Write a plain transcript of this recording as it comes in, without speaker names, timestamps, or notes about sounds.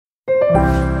Mandarin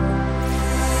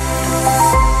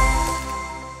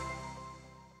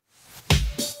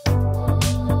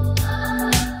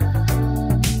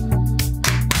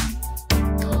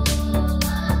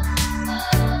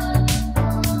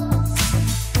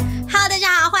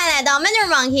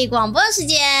Monkey 广播时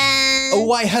间。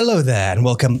Why, hello there, and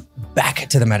welcome back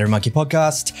to the Mandarin Monkey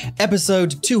Podcast,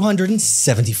 episode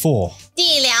 274.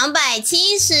 第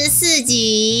274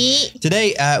集。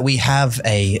 Today, we have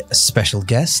a special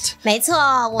guest. 没错，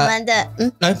我们的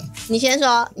No. 你先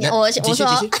说，我说。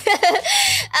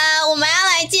我们要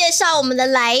来介绍我们的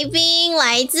来宾，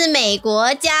来自美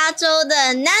国加州的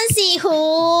Nancy 胡。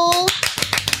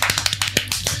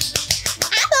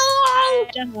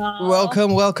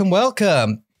Welcome, welcome,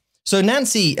 welcome. So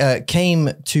Nancy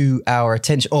came to our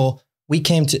attention, or we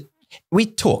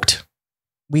talked,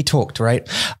 right?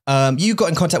 You got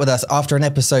in contact with us after an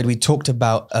episode. We talked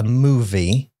about a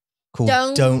movie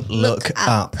called Don't Look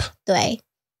Up. 对，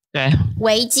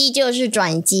危机就是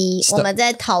转机，我们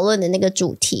在讨论的那个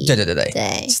主题。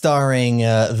对。Starring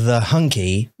the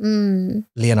hunky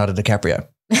Leonardo DiCaprio.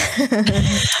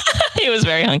 He was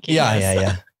very hunky.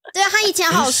 Yeah. 对啊，他以前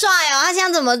好帅哦，他现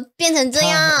在怎么变成这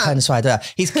样？很帅，对啊。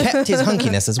He's kept his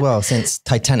hunkiness as well since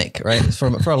Titanic, right? For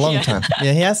a long time.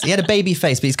 Yeah, he has. He had a baby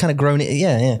face, but he's kind of grown it.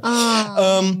 Yeah.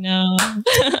 No.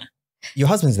 Your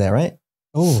husband's there, right?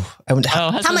 Oh,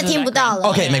 他们听不到了。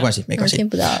Okay, 没关系。听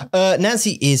不到。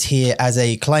Nancy is here as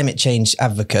a climate change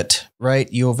advocate, right?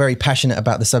 You're very passionate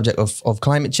about the subject of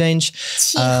climate change.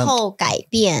 气候改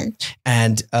变。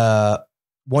And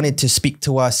wanted to speak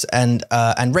to us and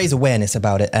raise awareness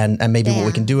about it and maybe what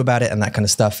we can do about it and that kind of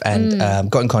stuff, and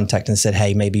got in contact and said,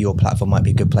 hey, maybe your platform might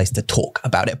be a good place to talk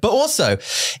about it. But also,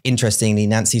 interestingly,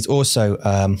 Nancy's also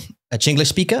a Chinglish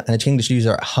speaker and a Chinglish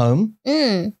user at home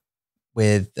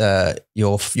with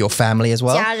your family as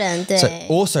well. 家人，对。 So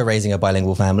also raising a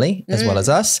bilingual family as well as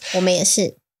us. 我们也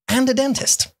是。 And a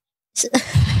dentist.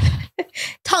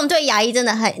 Tom 对牙医真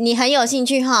的你很有兴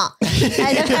趣哈，不知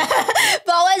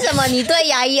道为什么你对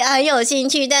牙医很有兴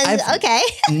趣，但是 OK.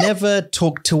 Never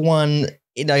talked to one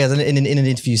in an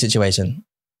interview situation.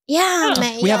 Yeah,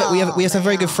 没有。We have some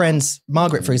very good friends.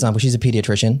 Margaret, for example, she's a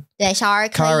pediatrician. 对，小儿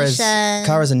科医生。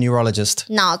Kara's a neurologist.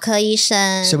 脑科医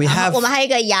生。 So we have. 我们还有一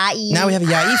个牙医。 Now we have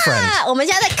a 牙医 friend. 我们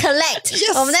现在在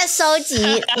collect， 我们在收集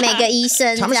每个医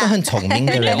生。他们是很聪明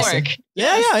的人。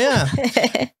Yeah.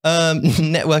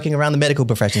 Networking around the medical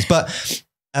professions, but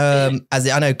as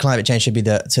I know, climate change should be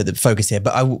the focus here.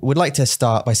 But I would like to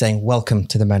start by saying welcome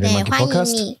to the Mandarin Monkey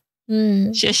Podcast.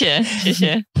 谢谢。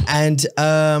 And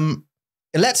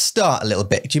let's start a little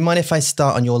bit. Do you mind if I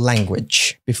start on your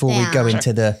language before we go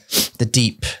into the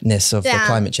deepness of the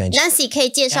climate change? Nancy 可以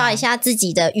介绍一下自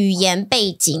己的语言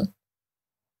背景。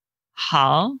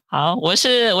好，我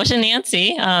是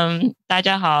Nancy， 大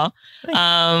家好，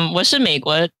我是美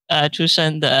国出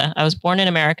生的 I was born in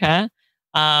America，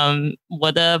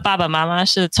 我的爸爸妈妈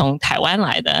是从台湾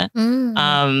来的，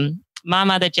妈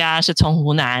妈的家是从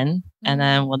湖南，and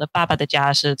then 我的爸爸的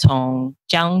家是从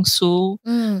江苏，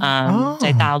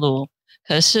在大陆。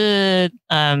可是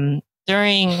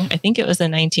during I think it was the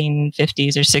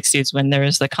 1950s or 60s when there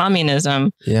was the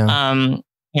communism,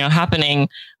 happening,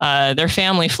 their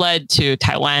family fled to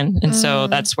Taiwan, and so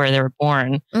that's where they were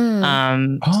born.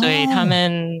 所以他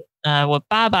们我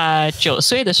爸爸9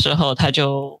岁的时候他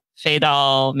就飞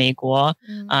到美国，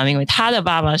因为他的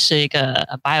爸爸是一个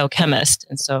biochemist,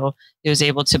 and so he was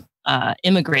able to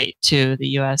immigrate to the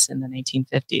U.S. in the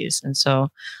 1950s. And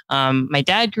so my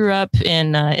dad grew up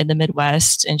in the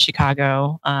Midwest in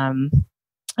Chicago.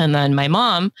 And then my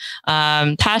mom,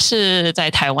 她是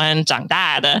在台湾长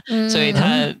大的，所以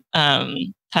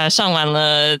她上完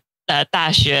了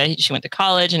大学 she went to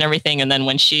college and everything. And then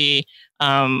when she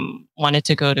wanted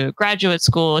to go to graduate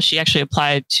school, she actually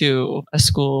applied to a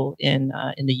school in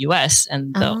the U.S.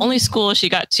 And the only school she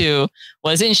got to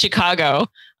was in Chicago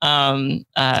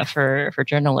for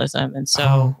journalism. And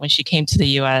so when she came to the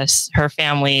U.S., her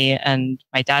family and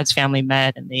my dad's family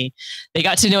met, and they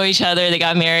got to know each other. They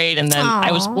got married, and then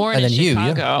I was born in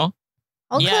Chicago.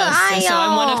 Yes, and so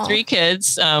I'm one of 3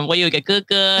 kids. 我有一个哥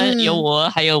哥，有我，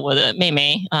还有我的妹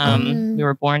妹。We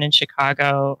were born in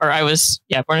Chicago, or I was,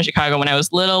 born in Chicago. When I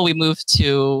was little, we moved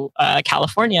to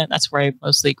California. That's where I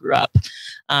mostly grew up.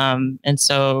 And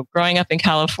so growing up in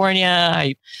California,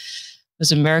 I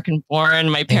was American born.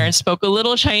 My parents spoke a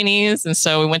little Chinese, and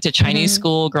so we went to Chinese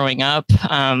school growing up.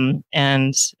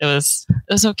 And it was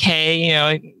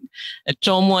okay,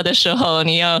 周末的时候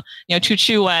你要出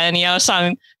去玩，你要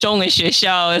上中文学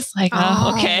校。It's like,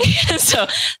 okay. So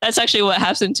that's actually what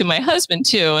happened to my husband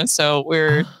too. And so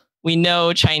we're we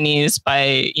know Chinese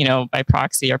by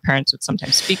proxy. Our parents would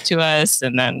sometimes speak to us,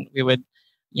 and then we would,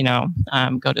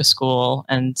 go to school.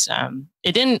 And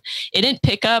it didn't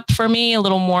pick up for me a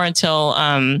little more until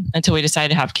we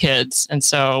decided to have kids. And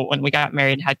so when we got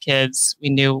married and had kids, we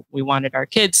knew we wanted our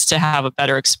kids to have a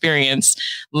better experience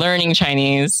learning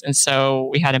Chinese. And so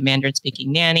we had a Mandarin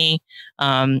speaking nanny.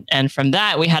 And from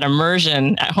that, we had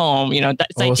immersion at home.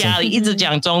在家里一直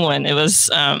讲中文. It was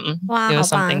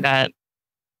something that.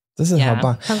 这是好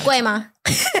棒。很贵吗？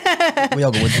我有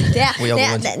个问题。等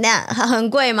下，很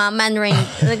贵吗 ？Mandarin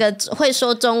那个会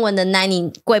说中文的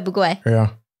nanny 贵不贵？对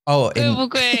啊。贵不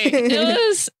贵 ？It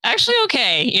was actually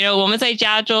okay. 我们在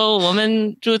加州，我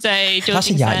们住在旧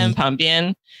金山旁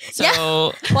边。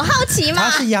So, 我好奇嘛，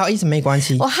他是牙医是没关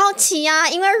系。我好奇啊，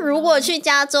因为如果去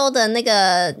加州的那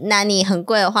个 nanny 很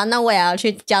贵的话，那我也要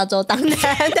去加州当 nanny。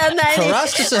 For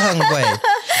us 就是很贵，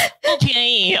不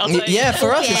便宜。Yeah,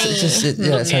 for us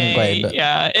it's 很贵。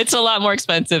Yeah, it's a lot more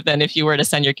expensive than if you were to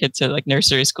send your kid to like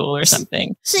nursery school or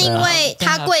something. 是因为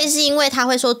它贵，是因为他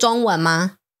会说中文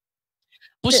吗？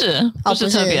不是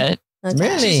特别。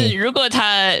其实如果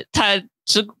他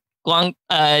只光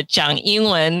讲英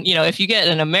文, if you get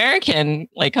an American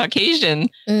like Caucasian,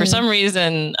 for some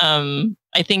reason,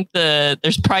 I think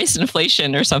there's price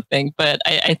inflation or something. But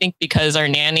I think because our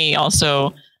nanny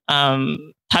also,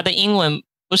 她的英文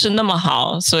不是那么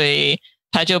好，所以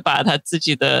她就把她自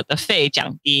己的费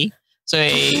降低。所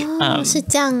以是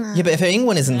这样啊。Yeah, but if her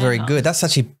English isn't very good, that's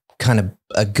actually kind of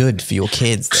a good for your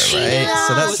kids though, right?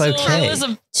 So that's okay. It was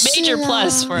a major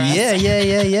plus for us. Yeah.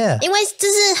 因为就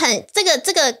是很这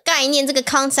个概念，这个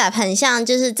concept 很像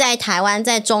就是在台湾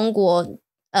在中国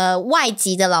外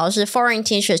籍的老师 foreign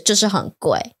teachers 就是很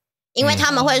贵，因为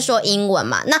他们会说英文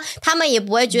嘛，那他们也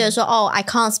不会觉得说I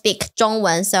can't speak 中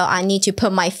文 so I need to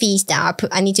put my fees down,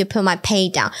 I need to put my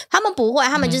pay down. 他们不会，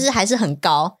他们就是还是很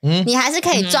高，你还是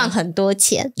可以赚很多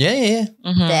钱。Yeah.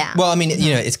 对啊。Well, I mean,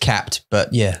 it's capped, but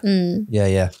yeah.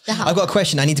 Yeah. I've got a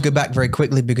question. I need to go back very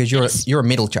quickly because you're a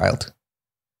middle child.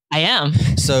 I am.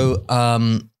 So,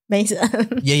 没事。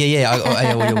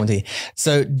Yeah. 我有问题。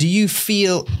So, do you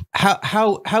feel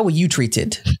how were you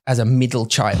treated as a middle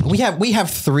child? We have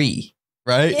 3,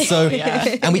 right? So,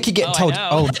 and we could get told,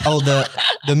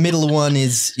 the middle one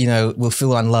is, will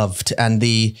feel unloved, and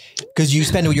because you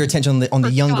spend all your attention on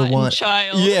the younger one.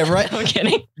 Child. Yeah, right. I'm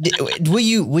kidding. Were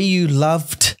you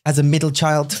loved as a middle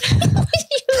child?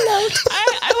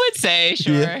 I would say,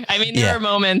 sure. Yeah. I mean, there are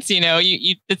moments,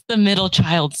 it's the middle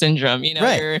child syndrome,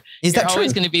 right. You're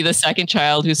always going to be the second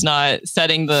child who's not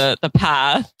setting the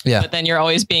path. Yeah. But then you're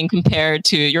always being compared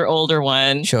to your older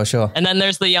one. Sure. And then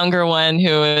there's the younger one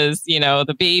who is,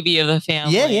 the baby of the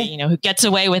family, who gets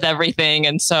away with everything.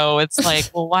 And so it's like,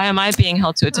 well, why am I being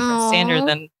held to a different standard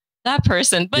than that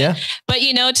person? But,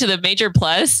 to the major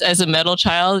plus as a middle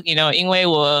child, 因为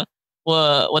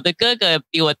我的哥哥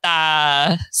比我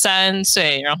大3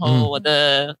岁，然后我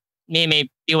的妹妹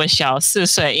比我小4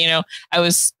岁。I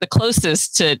was the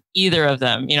closest to either of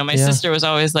them. My sister was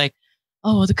always like,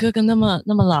 "Oh, 我的哥哥那么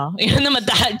老，那么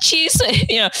大7岁."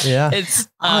 It's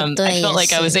I felt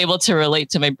like I was able to relate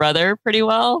to my brother pretty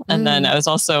well, and then I was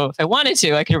also, if I wanted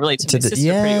to, I could relate to my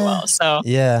sister pretty well. So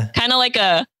kind of like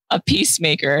a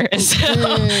peacemaker. So,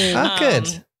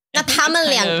 good. 那他们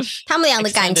俩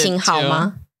的感情好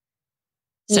吗？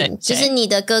就是你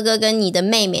的哥哥跟你的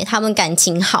妹妹，他们感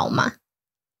情好吗？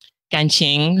感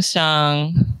情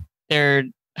上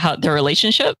their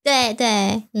relationship? 对。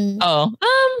I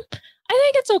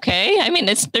think it's okay. I mean,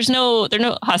 there's no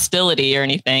hostility or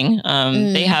anything.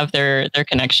 They have their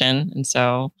connection, and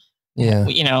so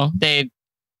they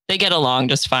get along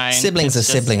just fine. Siblings are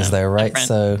siblings, though, right?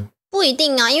 So 不一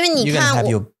定啊，因为你看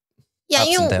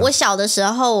因为我小的时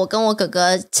候，我跟我哥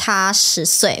哥差10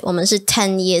岁，我们是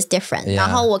10 years different，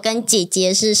然后我跟姐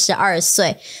姐是12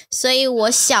岁，所以我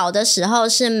小的时候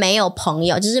是没有朋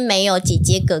友，就是没有姐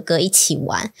姐哥哥一起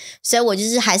玩，所以我就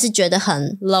是还是觉得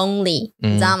很 lonely，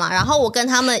你知道吗？然后我跟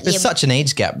他们也 There's such an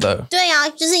age gap though。对啊，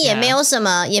就是也没有什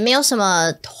么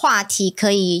话题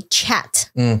可以 chat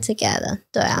together，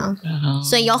对啊，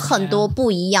所以有很多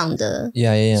不一样的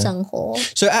生活。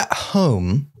So at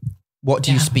home, what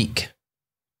do you speak?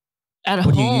 At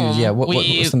what home, do you use?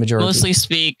 What's the majority? Mostly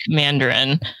speak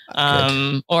Mandarin,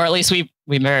 or at least we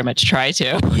very much try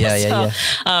to. Yeah.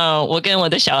 我跟我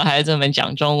的小孩子们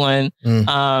讲中文，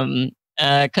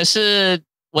可是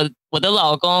我的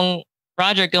老公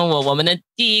Roger 跟我们的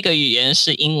第一个语言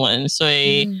是英文，所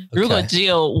以如果只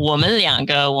有我们2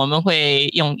个，我们会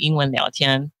用英文聊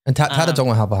天。他的中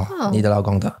文好不好？你的老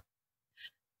公的？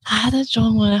他的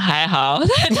中文还好，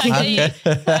他可以。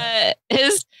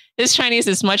His Chinese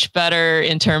is much better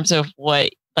in terms of what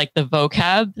like the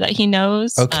vocab that he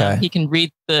knows. Okay. He can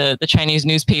read the Chinese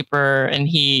newspaper, and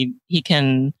he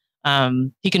can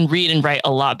read and write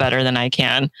a lot better than I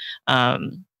can.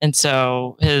 And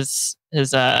so his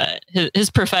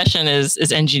profession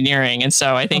is engineering. And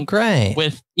so I think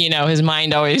with, his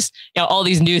mind always, all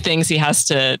these new things he has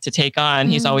to take on,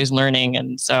 he's always learning.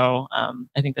 And so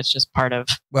I think that's just part of,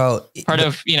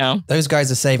 those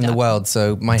guys are saving the world.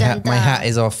 So my hat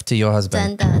is off to your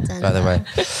husband, by the way.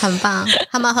 很棒，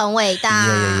他们很伟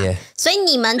大。Yeah. 所以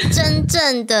你们真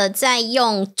正的在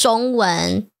用中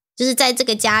文，就是在这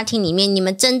个家庭里面，你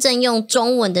们真正用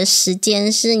中文的时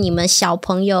间是你们小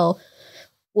朋友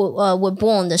were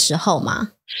born 的时候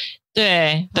吗？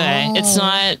对， It's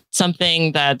not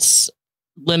something that's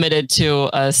limited to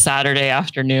a Saturday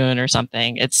afternoon or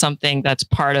something. It's something that's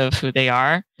part of who they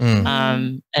are.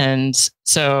 And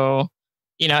so,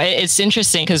 it's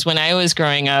interesting because when I was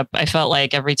growing up, I felt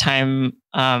like every time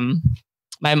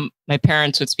my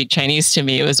parents would speak Chinese to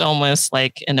me, it was almost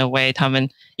like in a way 他们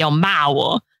要骂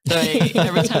我。So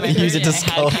every time I heard it, I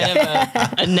had kind of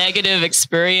a negative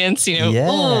experience,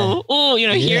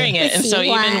 hearing it. And so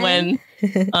even when,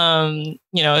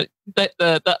 the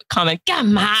comment, 干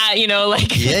嘛,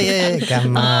 Yeah, 干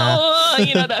嘛.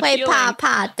 that 会怕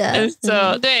怕的。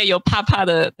So 对，有怕怕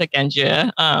的感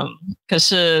觉。可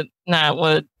是那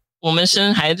我们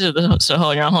生孩子的时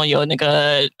候，然后有那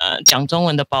个讲中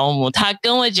文的保姆，他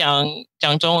跟我讲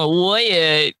中文，我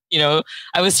也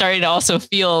I was starting to also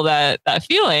feel that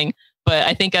feeling. But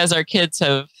I think as our kids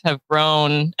have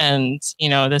grown and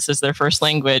this is their first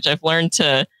language, I've learned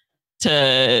to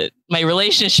my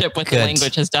relationship with the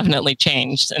language has definitely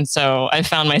changed. And so I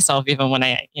found myself, even when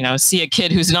I see a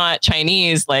kid who's not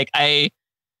Chinese, like I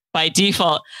by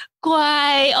default,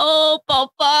 乖, oh,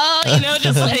 papa,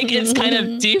 just like it's kind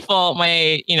of default.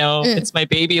 It's my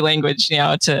baby language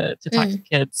now to talk to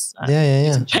kids.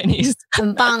 Yeah. Chinese.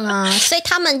 很棒啊！所以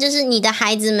他们就是你的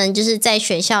孩子们，就是在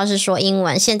学校是说英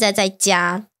文，现在在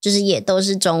家就是也都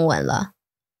是中文了。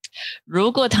如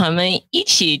果他们一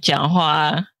起讲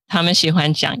话，他们喜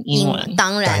欢讲英文。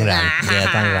当然啦，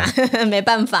当然，没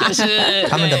办法。可是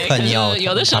他们的朋友，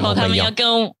有的时候他们要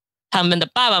跟他们的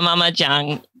爸爸妈妈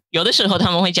讲。有的时候他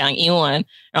们会讲英文，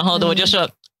然后我就说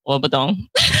我不懂。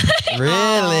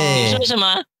Really? 你说什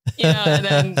么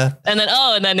？and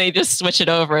then they just switch it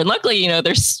over. And luckily,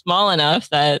 they're small enough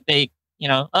that they,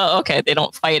 okay, they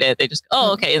don't fight it. They just,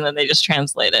 okay, and then they just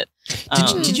translate it.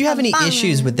 Did you have any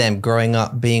issues with them growing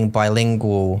up being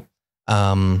bilingual?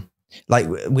 Like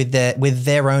with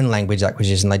their own language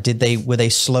acquisition? Like, were they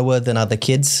slower than other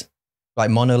kids, like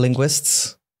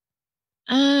monolinguists?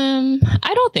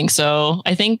 I don't think so.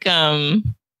 I think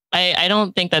I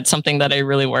don't think that's something that I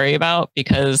really worry about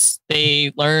because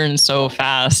they learn so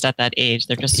fast at that age.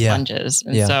 They're just sponges.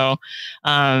 And so,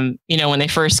 when they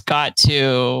first got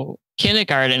to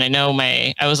kindergarten,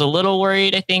 I was a little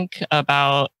worried, I think,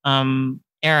 about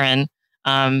Aaron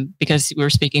because we were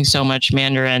speaking so much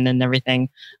Mandarin and everything.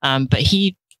 But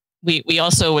we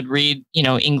also would read,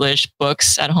 English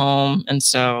books at home. And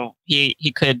so he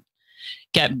could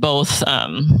get both,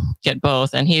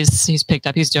 and he's picked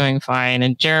up, he's doing fine.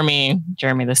 And Jeremy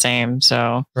the same.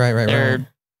 So right.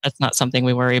 That's not something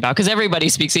we worry about because everybody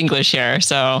speaks English here.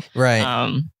 So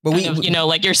but we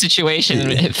like your situation,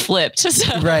 it flipped.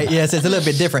 So. Right. Yes, it's a little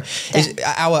bit different.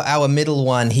 Our middle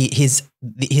one, his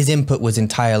input was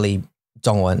entirely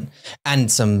Dongwon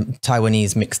and some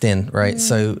Taiwanese mixed in, right?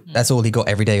 So that's all he got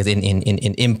every day was in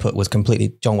input was completely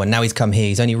Dongwon. Now he's come here.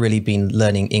 He's only really been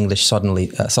learning English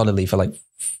solidly for like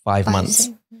 5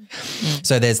 months.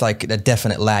 So there's like a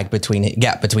definite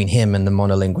gap between him and the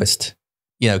monolinguist,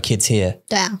 kids here.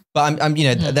 Yeah. But I'm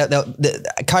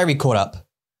Kyrie caught up.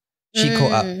 She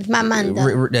caught up. 慢慢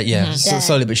的.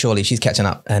 Slowly but surely she's catching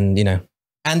up, and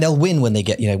and they'll win when they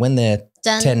get, when they're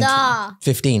 10,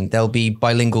 15, they'll be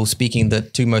bilingual, speaking the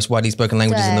two most widely spoken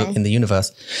languages in the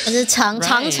universe. 是长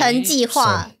程计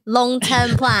划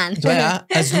long-term plan.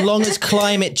 As long as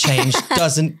climate change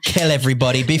doesn't kill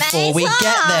everybody before we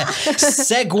get there.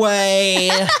 Segue.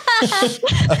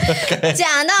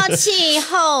 讲到气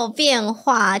候变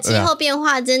化，气候变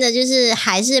化真的就是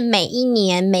还是每一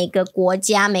年每个国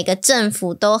家每个政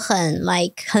府都很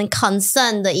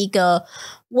concern 的一个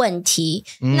问题。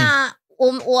那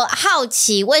我好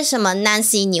奇，为什么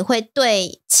Nancy 你会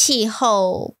对气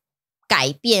候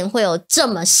改变会有这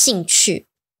么兴趣，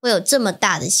会有这么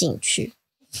大的兴趣？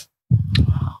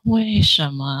为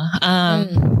什么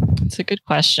？It's a good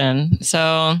question.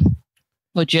 So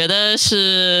我觉得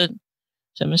是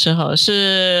什么时候？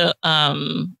是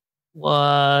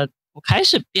我开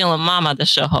始变了妈妈的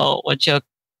时候，我就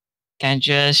感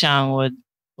觉像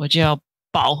我就要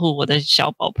保护我的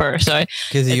小宝贝儿. So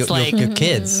because it's like your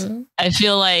kids. I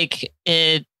feel like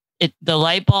the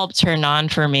light bulb turned on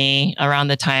for me around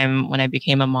the time when I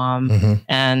became a mom.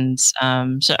 And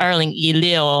so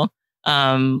 2016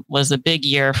 was a big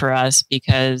year for us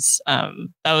because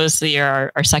that was the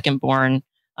year our second born,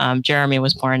 Jeremy,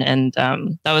 was born. And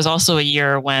that was also a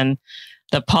year when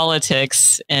the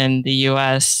politics in the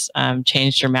US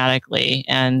changed dramatically.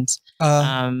 And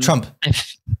Trump.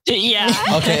 Yeah.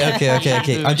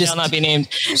 Okay. I'm just shall not be named.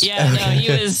 Yeah, no,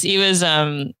 he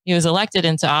was elected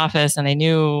into office, and I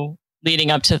knew leading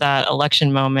up to that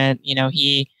election moment, you know,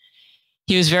 he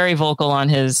was very vocal on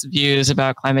his views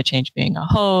about climate change being a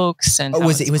hoax. And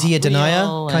was he a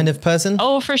denier kind of person?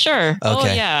 Oh, for sure. Okay. Oh,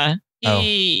 yeah.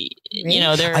 You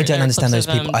know, I don't understand those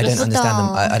people. I don't understand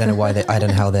them. I don't know why I don't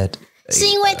know how they're. 是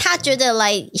因为他觉得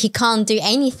like he can't do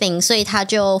anything， 所以他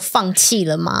就放弃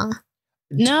了吗？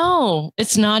 No,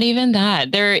 it's not even that.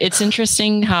 It's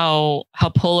interesting how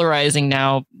polarizing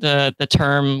now the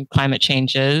term climate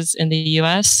change is in the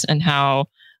US, and how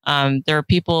there are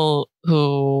people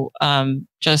who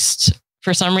just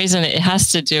for some reason it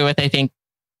has to do with, I think,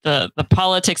 the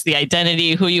politics, the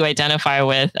identity, who you identify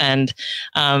with. And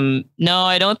no,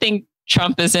 I don't think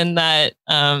Trump is in that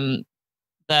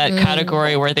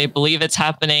category where they believe it's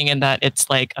happening and that it's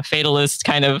like a fatalist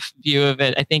kind of view of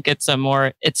it. I think it's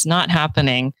it's not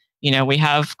happening. You know, we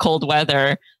have cold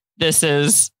weather. There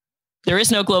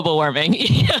is no global warming.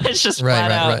 It's just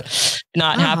flat out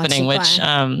not happening,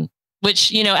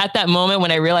 which, you know, at that moment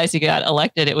when I realized he got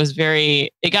elected,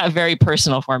 it got very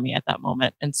personal for me at that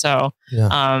moment. And so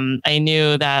I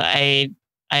knew that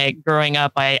I growing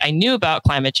up, I knew about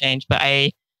climate change, but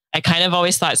I kind of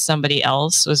always thought somebody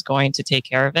else was going to take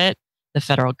care of it. The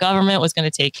federal government was going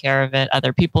to take care of it.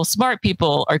 Other people, smart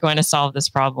people, are going to solve this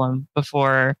problem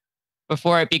before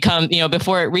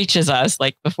it reaches us,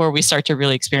 like before we start to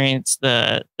really experience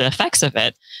the effects of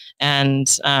it. And,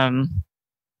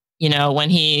 you know, when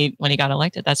he got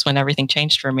elected, that's when everything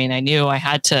changed for me. And I knew I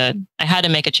had to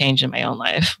make a change in my own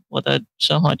life. 我的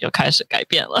生活就开始改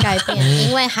变了。改变，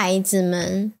因为孩子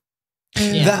们。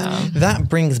That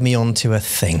brings me on to a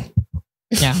thing.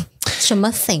 Yeah. 什么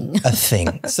thing? A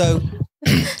thing. So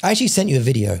I actually sent you a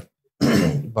video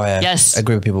by a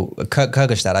group of people,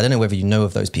 Kyrgyzstan. I don't know whether you know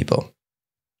of those people.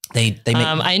 They make,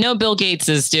 I know Bill Gates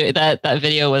is doing that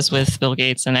video was with Bill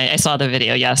Gates, and I saw the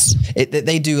video. Yes.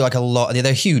 They do like a lot. They're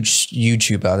a huge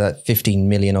YouTuber, that 15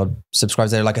 million odd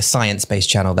subscribers. They're like a science-based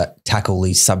channel that tackle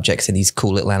these subjects in these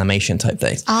cool little animation type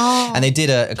things. Oh. And they did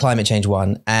a climate change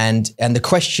one. And the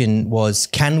question was,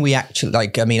 can we actually,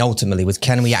 ultimately was,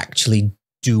 can we actually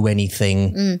do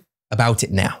anything about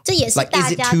it now? Like,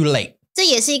 is it too late? 这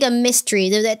也是一个 mystery，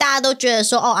 对不对？大家都觉得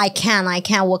说，哦 ，I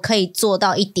can， 我可以做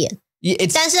到一点。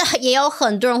但是也有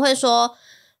很多人会说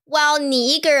 ，Well，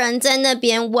 你一个人在那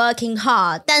边 working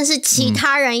hard， 但是其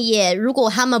他人也，如果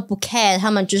他们不 care，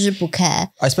 他们就是不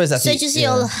care。I suppose that's 所以就是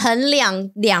有很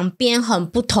两边很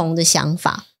不同的想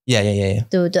法。Yeah.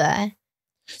 对不对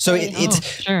 ？So it's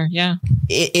sure, yeah.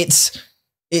 It's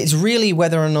really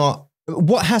whether or not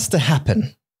what has to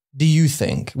happen. Do you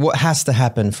think what has to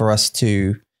happen for us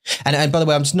to? And by the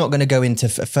way, I'm just not going to go into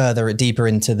deeper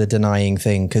into the denying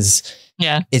thing because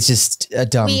it's just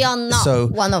dumb. We are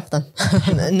not one of them.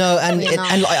 No, and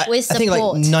I think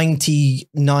like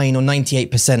 99 or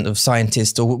 98% of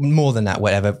scientists, or more than that,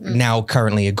 whatever, now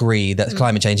currently agree that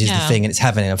climate change is the thing and it's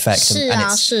having an effect. And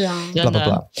it's blah blah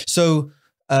blah. So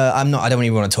I don't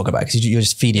even want to talk about it because you're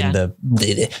just feeding the.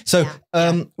 So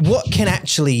what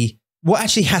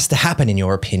actually has to happen in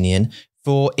your opinion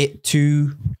for it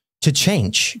to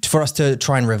change, for us to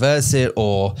try and reverse it,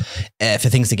 or for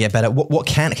things to get better? What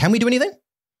can we do anything?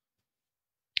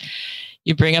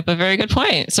 You bring up a very good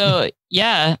point. So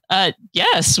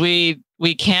yes, we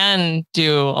can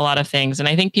do a lot of things. And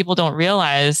I think people don't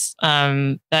realize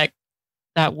that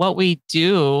what we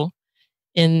do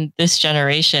in this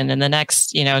generation, in the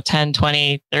next, 10,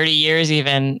 20, 30 years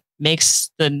even,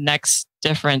 makes the next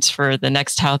difference for the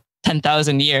next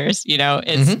 10,000 years.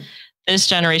 It's this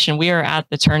generation, we are at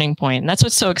the turning point. And that's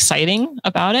what's so exciting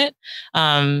about it.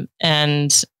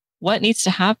 And what needs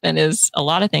to happen is a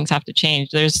lot of things have to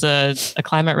change. There's a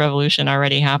climate revolution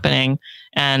already happening.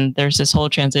 And there's this whole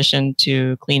transition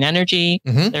to clean energy.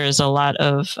 There's a lot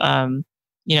of,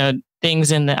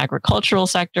 things in the agricultural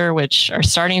sector, which are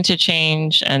starting to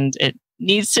change, and it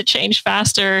needs to change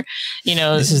faster.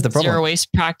 This is the problem. Zero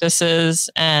waste practices.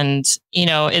 And,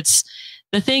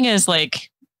 the thing is, like,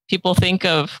 people think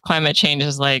of climate change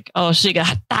as like, oh, 是一个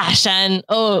大山,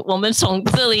 oh, 我们从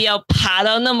这里要爬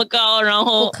到那么高, 然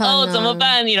后, oh, 怎么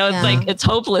办? You know, it's like, it's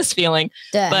hopeless feeling.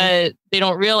 But they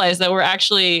don't realize that we're at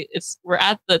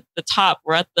the top,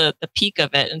 we're at the peak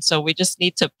of it. And so we just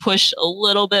need to push a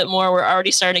little bit more. We're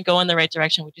already starting to go in the right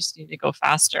direction. We just need to go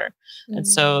faster. And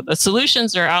so the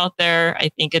solutions are out there. I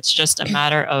think it's just a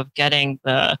matter of getting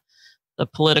the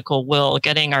political will,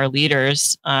 getting our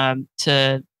leaders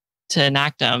to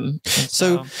enact them.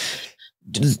 So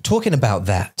talking about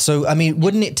that, so I mean,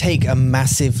 wouldn't it take a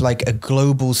massive, like a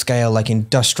global scale, like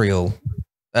industrial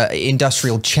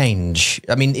change?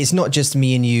 I mean, it's not just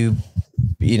me and you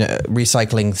know,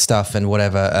 recycling stuff and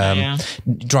whatever,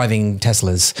 driving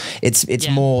Teslas. It's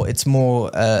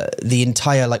more the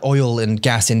entire like oil and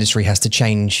gas industry has to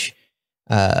change,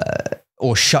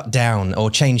 or shut down,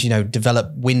 or change, you know,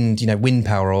 develop wind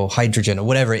power or hydrogen or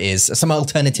whatever it is, some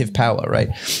alternative power, right?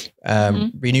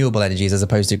 Renewable energies as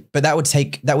opposed to, but that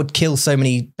would kill so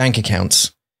many bank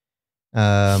accounts.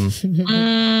 That's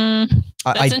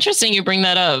interesting you bring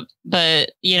that up,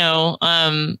 but yes,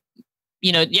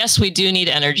 we do need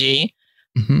energy,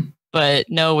 but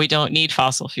no, we don't need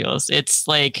fossil fuels. It's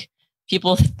like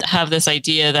people have this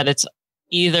idea that it's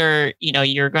either, you know,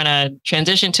 you're going to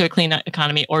transition to a clean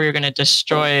economy or you're going to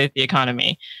destroy the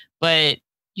economy, but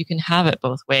you can have it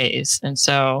both ways. And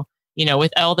so, you know,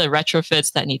 with all the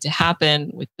retrofits that need to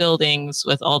happen with buildings,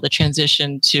 with all the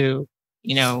transition to,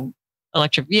 you know,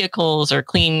 electric vehicles or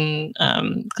clean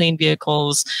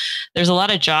vehicles, there's a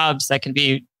lot of jobs that can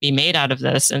be made out of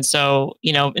this. And so,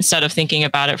 you know, instead of thinking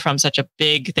about it from such a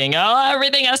big thing, oh,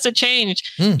 everything has to change,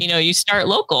 you know, you start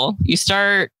local, you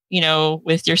start, you know,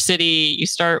 with your city, you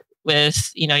start with,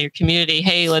 you know, your community.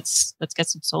 Hey, let's get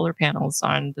some solar panels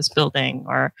on this building,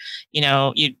 or, you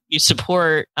know, you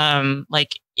support,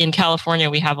 like in California,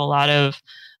 we have a lot of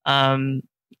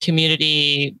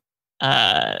community,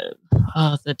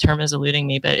 the term is eluding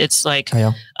me, but it's like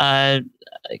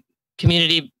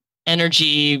community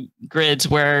energy grids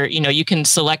where, you know, you can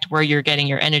select where you're getting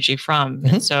your energy from.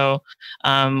 And so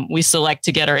we select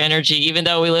to get our energy, even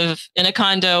though we live in a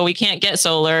condo, we can't get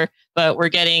solar, but we're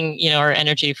getting, you know, our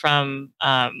energy from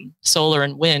solar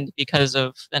and wind because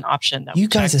of an option that you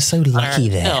guys are so lucky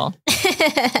there.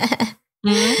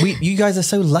 You guys are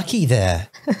so lucky there.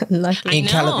 Lucky in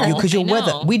California, because your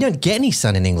weather, we don't get any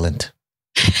sun in England.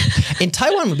 In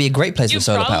Taiwan would be a great place for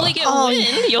solar power. You probably get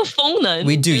wind, 有风能.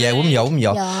 We do, yeah. 我们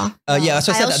有. Yeah,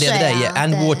 so I said that the other day. Yeah,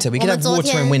 and water. We could have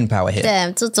water and wind power here.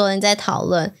 对，就昨天在讨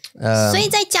论。所以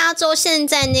在加州现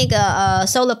在那个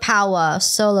solar power,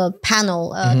 solar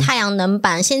panel, 太阳能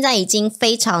板现在已经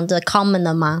非常的 common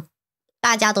了吗？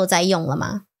大家都在用了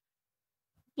吗？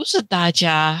不是大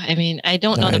家 I mean, I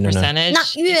don't know the percentage. 那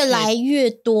越来越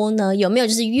多呢？有没有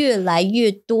就是越来越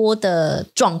多的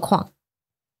状况？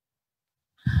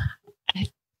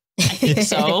 I think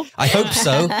so. I hope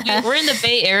so. We're in the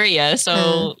Bay Area,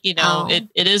 so you know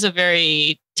it is a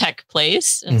very tech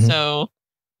place, and so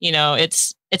you know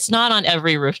it's not on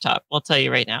every rooftop. I'll tell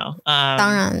you right now.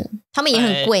 当然，他们也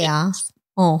很贵啊。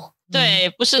哦，对，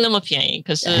不是那么便宜，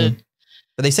可是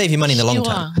But they save you money in the long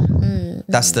term.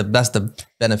 That's the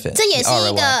benefit. 这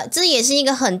也是一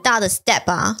个很大的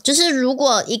step 啊。就是如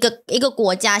果一个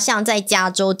国家像在加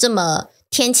州这么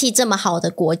天气这么好的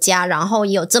国家，然后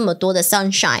也有这么多的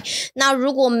sunshine， 那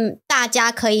如果大家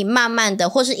可以慢慢的，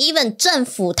或是 even 政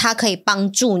府它可以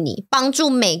帮助你，帮助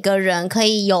每个人可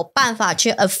以有办法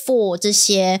去 afford 这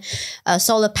些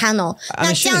solar panel。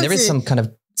 I'm assuming there is some kind of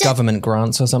government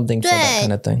grants or something for that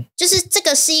kind of thing. 就是这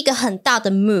个是一个很大的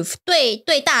move， 对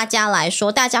大家来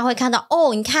说，大家会看到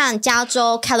哦，你看加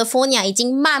州 California 已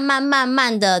经慢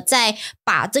慢的在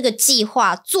把这个计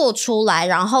划做出来，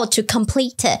然后 to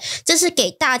complete it， 这是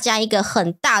给大家一个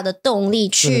很大的动力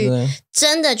去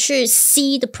真的去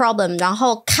see the problem， 然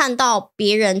后看到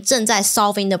别人正在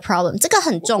solving the problem， 这个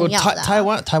很重要的。台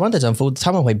湾的政府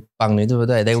他们会帮你，对不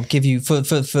对？ They will give you for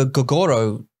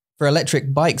Gogoro。For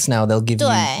electric bikes now, they'll give you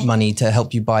money to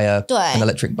help you buy an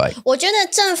electric bike. 我觉得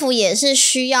政府也是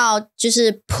需要就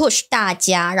是 push 大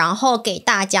家，然后给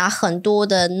大家很多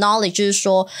的 knowledge， 就是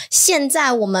说现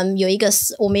在我们有一个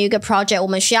project， 我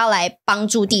们需要来帮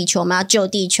助地球，我们要救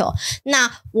地球。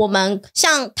那我们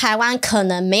像台湾可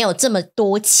能没有这么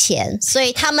多钱，所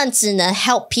以他们只能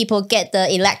help people get the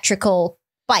electrical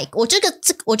bike， 我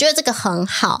觉得这个很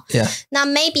好。那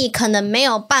maybe 可能没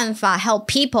有办法 help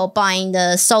people buying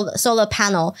the solar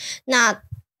panel， 那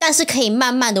但是可以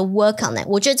慢慢的 work on it。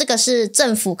 我觉得这个是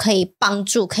政府可以帮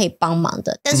助可以帮忙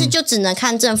的，但是就只能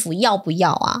看政府要不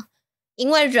要啊，因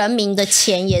为人民的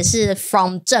钱也是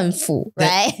from 政府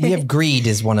right？ We have greed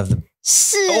is one of the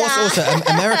Also,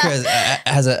 America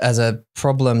has a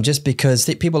problem just because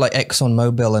people like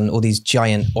ExxonMobil and all these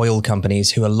giant oil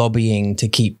companies who are lobbying to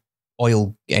keep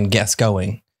oil and gas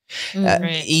going.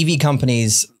 Right. EV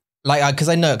companies, because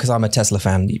I'm a Tesla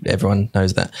fan. Everyone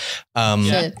knows that.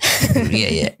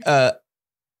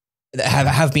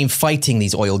 Have been fighting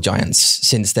these oil giants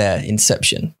since their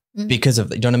inception because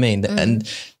of, you know what I mean? And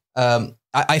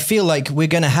I feel like we're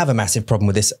going to have a massive problem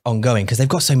with this ongoing because they've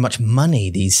got so much money,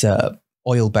 these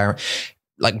oil baron,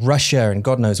 like Russia and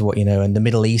God knows what, and the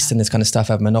Middle East and this kind of stuff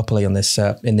have monopoly on this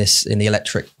in the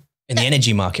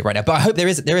energy market right now. But I hope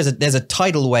there's a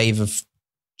tidal wave of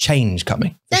change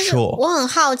coming for sure. 我很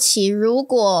好奇，如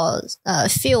果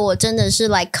fuel 真的是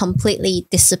like completely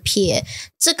disappear，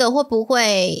 这个会不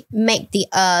会 make the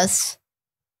earth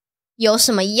有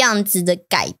什么样子的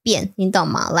改变？你懂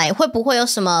吗？ like 会不会有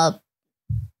什么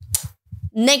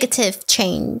negative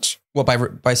change? What,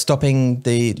 by stopping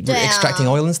the extracting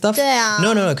oil and stuff? 对啊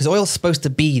No, because oil's supposed to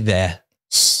be there.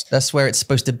 That's where it's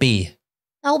supposed to be.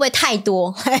 那会不会太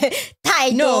多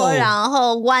太多 No. 然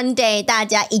后 one day 大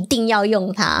家一定要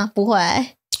用它？不会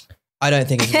I don't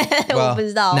think it's... Well, 我不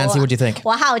知道 Nancy, what do you think?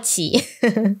 我好奇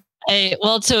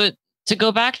Well, to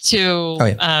go back to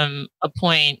a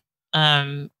point,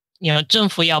 政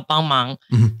府要帮忙，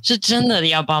是真的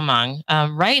要帮忙。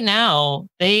Right now,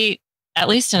 at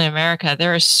least in America,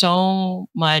 there are so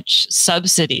much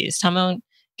subsidies. 他们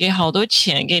给好多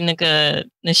钱给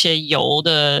那些油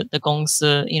的公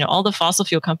司, all the fossil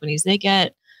fuel companies, they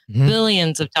get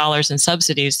billions of dollars in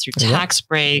subsidies through tax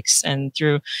breaks and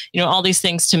through, all these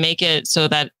things to make it so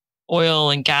that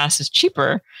oil and gas is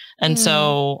cheaper. And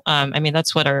so,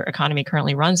 that's what our economy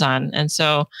currently runs on. And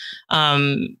so,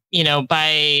 by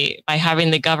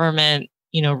having the government,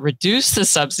 reduce the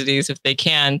subsidies if they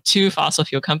can to fossil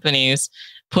fuel companies,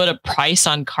 put a price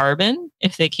on carbon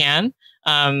if they can,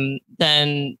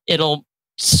 then it'll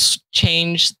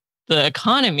change the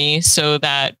economy so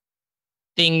that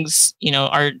things,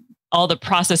 are all the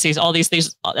processes, all these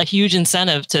things, a huge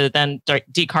incentive to then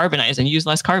decarbonize and use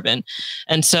less carbon.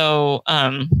 And so,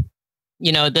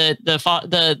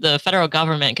 the federal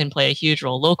government can play a huge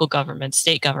role. Local governments,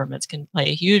 state governments can play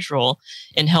a huge role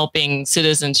in helping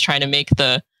citizens try to make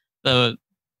the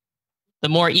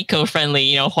more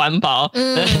eco-friendly, 环保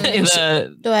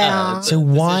So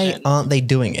why aren't they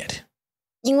doing it?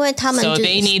 因为他们 So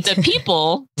they need the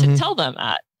people to tell them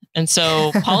that. And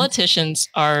so politicians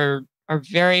are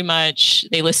very much,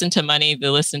 they listen to money, they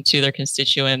listen to their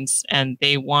constituents, and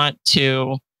they want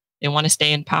to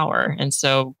stay in power. And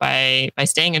so by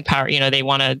staying in power, they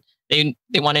want to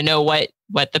know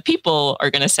what the people are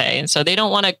going to say. And so they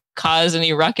don't want to cause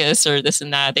any ruckus or this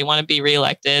and that. They want to be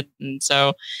reelected. And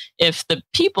so if the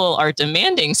people are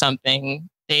demanding something,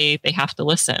 they have to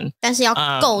listen. 但是要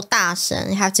够大声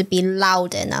you have to be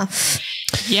loud enough.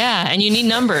 Yeah, and you need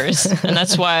numbers. And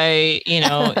that's why,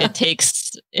 it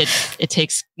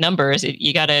takes numbers.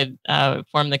 You got to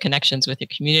form the connections with your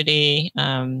community.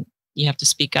 You have to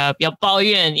speak up. 要抱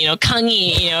怨, 抗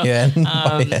议,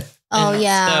 Oh,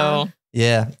 yeah. So,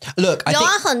 yeah. Look, I 有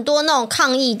think 很多那种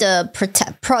抗议的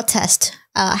protest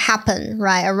happen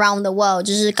right around the world，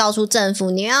 就是告诉政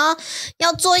府你要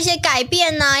做一些改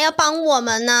变呐，要帮我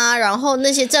们呐，然后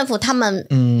那些政府他们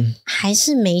还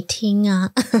是没听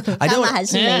啊，他们还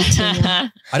是没听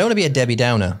啊。I don't want to be a Debbie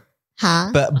Downer.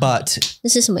 哈 But 那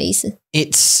是什么意思？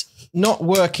 it's not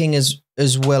working as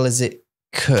well as it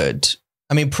could.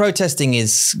 I mean, protesting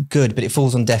is good, but it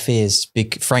falls on deaf ears,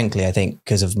 frankly, I think,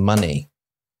 because of money.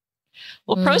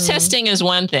 Well, protesting is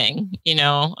one thing,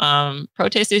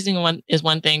 protesting is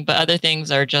one thing, but other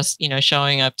things are just,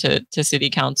 showing up to city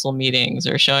council meetings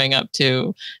or showing up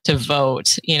to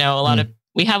vote.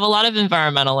 We have a lot of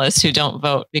environmentalists who don't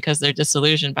vote because they're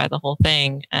disillusioned by the whole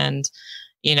thing. And,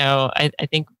 I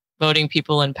think voting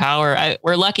people in power,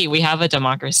 we're lucky we have a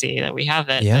democracy that we have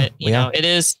it. Yeah, but, it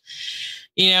is,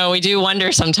 we do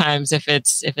wonder sometimes if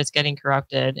it's getting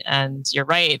corrupted. And you're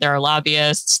right. There are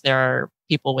lobbyists. There are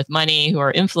people with money who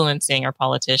are influencing our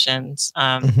politicians.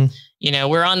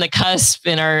 We're on the cusp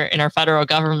in our federal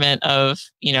government of,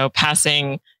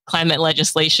 passing climate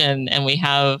legislation. And we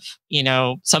have,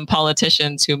 some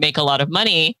politicians who make a lot of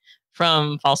money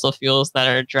from fossil fuels that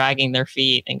are dragging their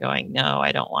feet and going, no,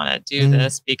 I don't want to do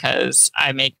this because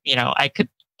I make, I could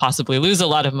possibly lose a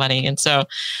lot of money. And so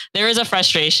there is a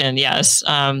frustration. Yes.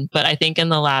 But I think in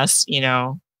the last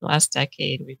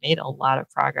decade, we've made a lot of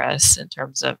progress in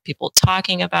terms of people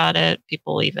talking about it.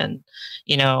 People even,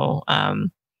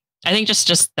 I think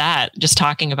just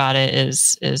talking about it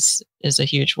is a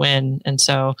huge win. And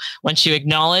so once you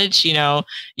acknowledge,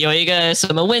 有一个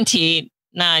什么问题，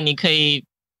那你可以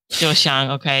就想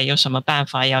OK 有什么办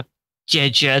法要解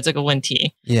决这个问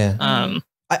题。 Yeah.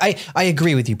 I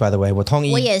agree with you, by the way. 我同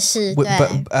意。我也是，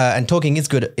 But and talking is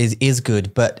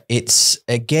good, but it's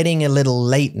getting a little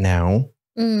late now.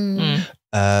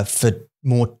 For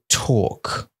more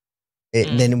talk.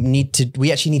 Then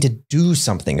we actually need to do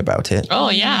something about it. Oh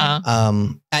yeah.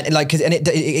 And it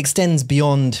extends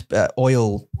beyond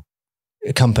oil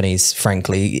companies,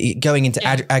 frankly, going into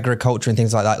agriculture and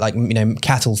things like that, like, you know,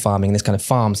 cattle farming, this kind of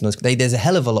farms. And there's a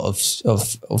hell of a lot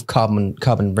of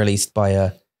carbon released by,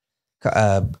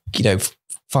 you know,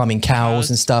 farming cows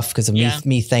and stuff because of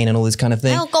methane and all this kind of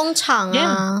thing. 还有工厂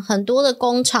啊，很多的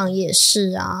工厂也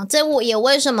是啊。这我也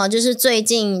为什么就是最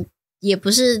近也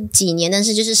不是几年，但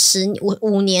是就是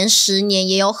5年、10年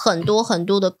也有很多很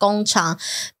多的工厂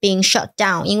being shut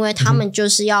down， 因为他们就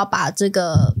是要把这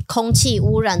个空气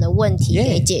污染的问题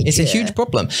给解决。It's a huge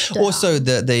problem. Also,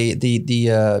 the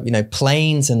you know,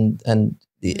 planes and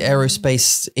the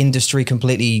aerospace industry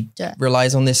completely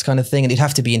relies on this kind of thing, and it'd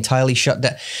have to be entirely shut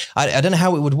down. I don't know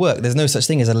how it would work. There's no such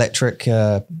thing as electric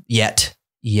yet.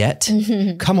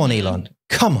 Come on, Elon.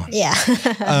 Come on. Yeah.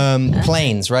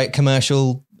 Planes, right?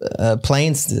 Commercial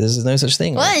planes. There's no such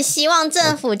thing. 我很希望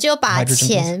政府就把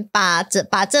钱，把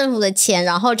政府的钱，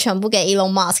然后全部给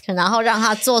Elon Musk， 然后让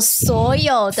他做所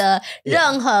有的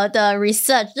任何的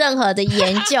research， 任何的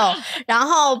研究，然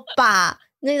后把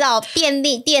那种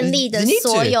电力的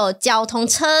所有交通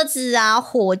车子啊、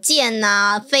火箭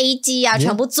啊、飛機啊，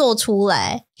全部做出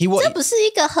來。這不是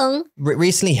一個很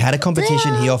recently had a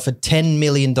competition. He offered $10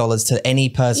 million to any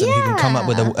person who can come up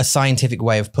with a scientific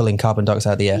way of pulling carbon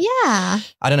dioxide out of the air. Yeah.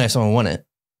 I don't know if someone won it.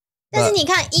 但是你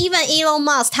看 even Elon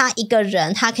Musk 他一个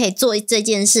人他可以做这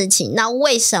件事情，那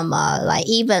为什么 like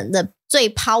even the 最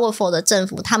powerful 的政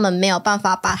府他们没有办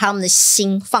法把他们的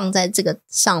心放在这个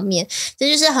上面，这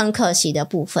就是很可惜的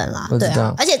部分啦。对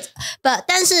啊，而且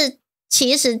但是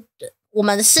其实我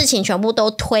们的事情全部都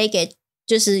推给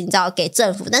就是你知道给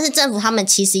政府，但是政府他们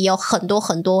其实也有很多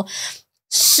很多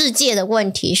世界的问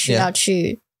题需要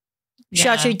去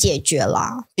解决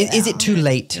啦。Is it too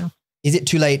late? Is it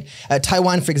too late?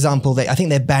 Taiwan, for example, I think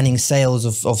they're banning sales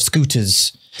of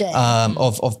scooters,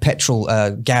 of petrol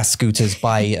gas scooters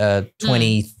by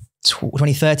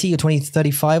 2030 or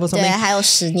 2035 or something. 对，还有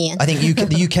10年。I think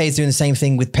the UK is doing the same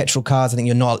thing with petrol cars. I think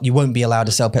you won't be allowed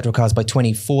to sell petrol cars by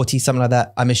 2040, something like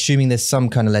that. I'm assuming there's some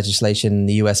kind of legislation in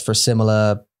the US for a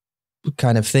similar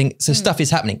kind of thing. So stuff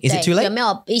is happening. Is it too late? 有没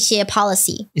有一些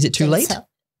policy? Is it too late?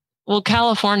 Well,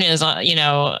 California is, you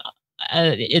know,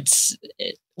 it's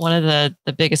one of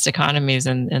the biggest economies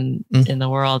in the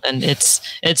world, and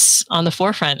it's on the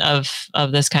forefront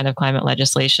of this kind of climate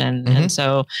legislation. And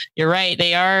so you're right,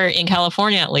 they are in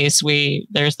California, at least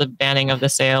there's the banning of the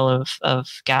sale of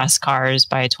gas cars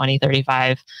by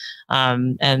 2035.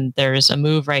 And there's a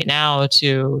move right now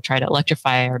to try to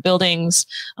electrify our buildings.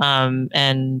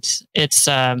 And it's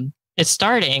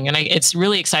starting, and it's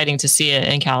really exciting to see it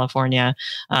in California.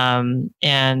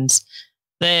 And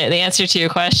the answer to your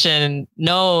question,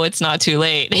 no, it's not too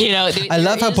late. You know, I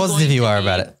love how positive you are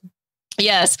about it.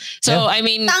 Yes. So, I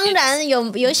mean, 当然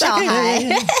有小孩。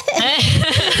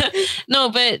No,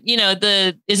 but you know,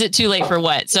 is it too late for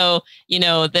what? So, you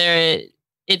know,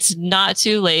 it's not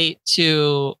too late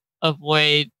to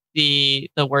avoid the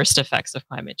worst effects of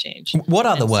climate change. What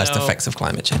are the worst effects of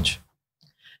climate change?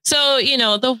 So, you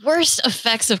know, the worst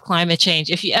effects of climate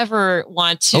change, if you ever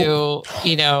want to,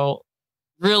 you know,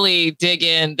 really dig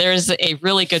in, there's a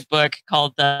really good book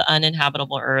called The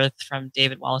Uninhabitable Earth from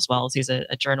David Wallace-Wells. He's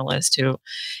a journalist who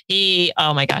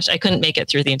oh my gosh, I couldn't make it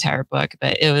through the entire book,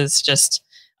 but it was just,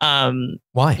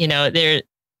 why? You know,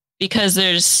 because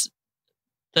there's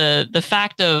the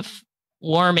fact of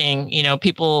warming, you know,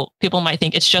 people might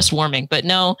think it's just warming, but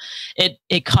no,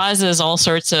 it causes all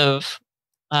sorts of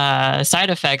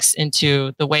side effects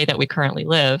into the way that we currently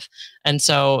live. And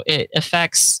so it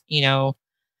affects, you know,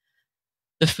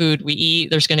 the food we eat.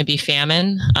 There's going to be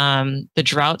famine. The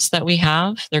droughts that we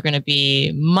have, they're going to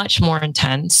be much more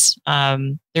intense.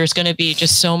 There's going to be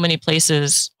just so many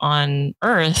places on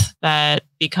Earth that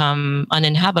become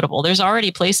uninhabitable. There's already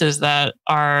places that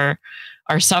are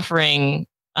suffering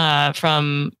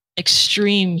from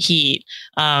extreme heat.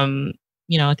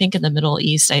 You know, I think in the Middle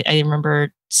East, I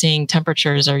remember seeing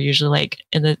temperatures are usually like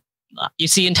you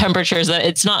see in temperatures that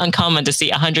it's not uncommon to see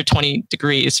 120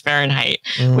 degrees Fahrenheit,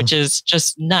 which is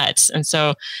just nuts. And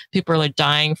so people are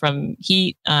dying from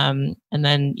heat. And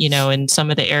then, you know, in some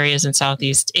of the areas in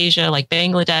Southeast Asia, like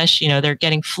Bangladesh, you know, they're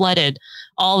getting flooded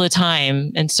all the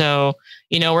time. And so,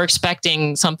 you know, we're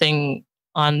expecting something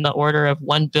on the order of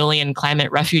 1 billion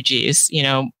climate refugees, you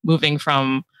know, moving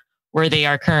from where they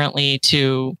are currently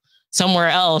to somewhere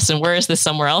else, and where is this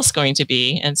somewhere else going to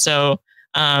be? And so,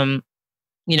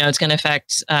 it's going to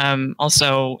affect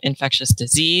also infectious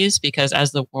disease, because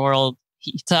as the world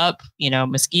heats up,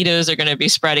 mosquitoes are going to be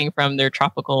spreading from their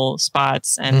tropical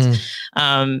spots, and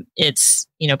it's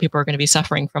people are going to be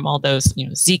suffering from all those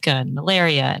Zika and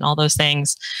malaria and all those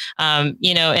things,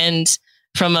 and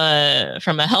from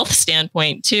a health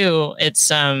standpoint too,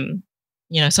 it's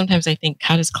sometimes I think,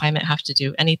 how does climate have to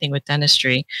do anything with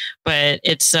dentistry? But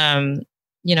it's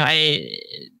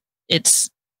it's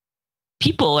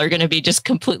people are going to be just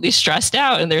completely stressed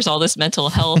out, and there's all this mental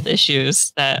health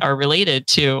issues that are related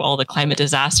to all the climate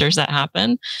disasters that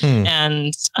happen.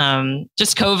 And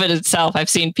just COVID itself, I've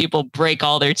seen people break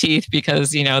all their teeth because,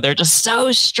 they're just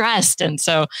so stressed. And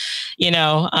so,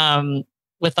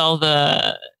 with all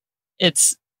there's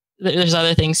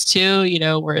other things too,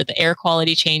 where the air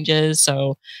quality changes.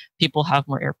 So people have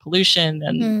more air pollution,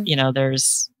 and,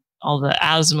 there's all the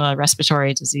asthma,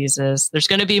 respiratory diseases. There's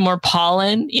going to be more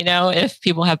pollen, if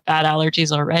people have bad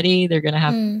allergies already, they're going to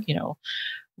have,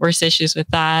 worse issues with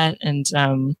that. And,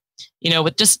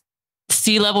 with just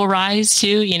sea level rise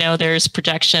too, there's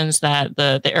projections that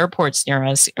the airports near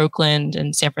us, Oakland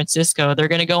and San Francisco, they're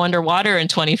going to go underwater in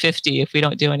 2050 if we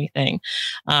don't do anything.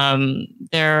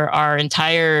 There are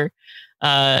entire,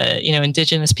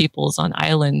 indigenous peoples on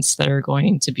islands that are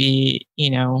going to be,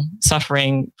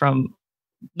 suffering from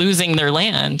losing their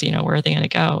land. Where are they going to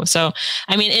go? So,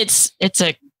 I mean, there's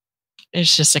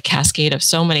just a cascade of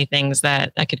so many things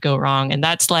that could go wrong. And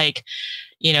that's like,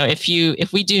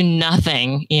 if we do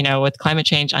nothing, with climate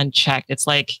change unchecked, it's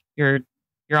like you're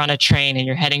on a train and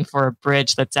you're heading for a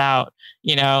bridge that's out.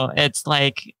 It's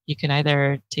like you can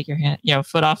either take your hand,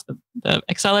 foot off the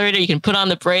accelerator, you can put on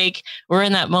the brake. We're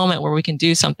in that moment where we can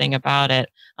do something about it.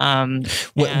 When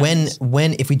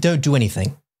if we don't do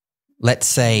anything, let's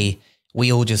say we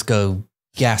all just go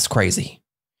gas crazy.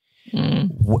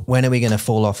 When are we going to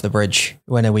fall off the bridge?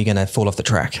 When are we going to fall off the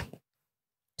track?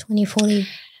 2040.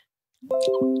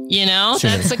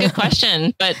 That's a good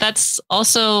question. But that's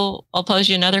also, I'll pose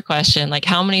you another question. Like,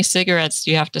 how many cigarettes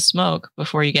do you have to smoke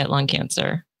before you get lung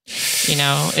cancer?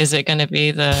 Is it going to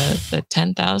be the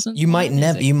 10,000? You might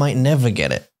never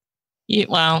get it.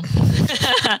 Well,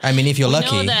 I mean, if you're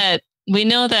lucky. We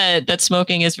know that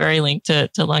smoking is very linked to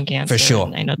lung cancer. For sure.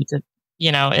 And I know that,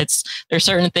 there's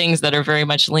certain things that are very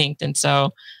much linked. And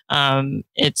so,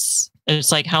 it's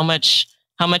like, how much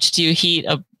do you heat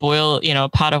a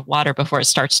pot of water before it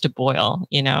starts to boil?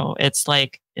 It's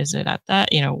like, is it at that,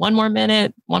 1 more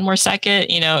minute, 1 more second?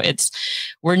 We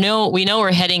know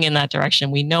we're heading in that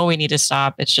direction. We know we need to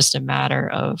stop. It's just a matter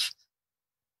of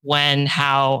when,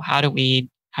 how do we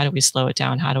slow it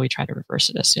down? How do we try to reverse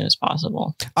it as soon as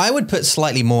possible? I would put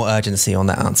slightly more urgency on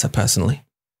that answer personally.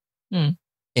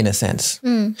 In a sense.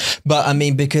 But I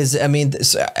mean, because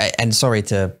and sorry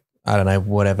to, I don't know,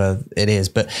 whatever it is,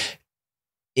 but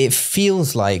it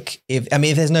feels like if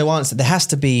there's no answer, there has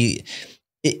to be,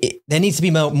 there needs to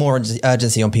be more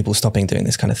urgency on people stopping doing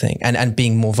this kind of thing and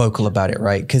being more vocal about it,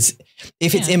 right? Because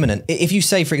if it's imminent, if you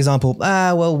say, for example,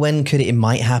 well, when could it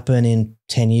might happen in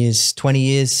 10 years, 20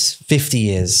 years, 50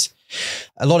 years?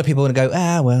 A lot of people are going to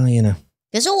go, well,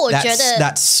 可是我觉得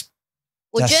that's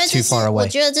too far away. 我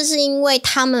觉得这是因为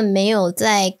他们没有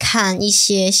在看一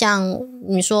些像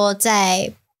你说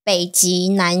在北极、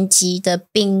南极的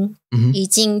冰已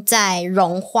经在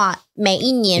融化，每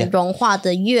一年融化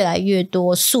的越来越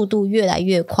多，速度越来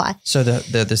越快。So the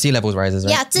sea levels rises,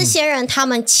 right? 这些人他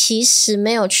们其实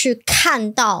没有去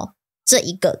看到这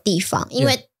一个地方，因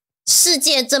为世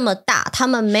界这么大，他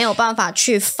们没有办法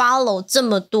去 follow 这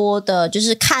么多的，就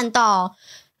是看到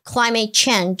climate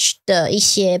change 的一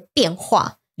些变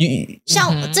化。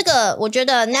像这个我觉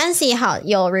得 Nancy 好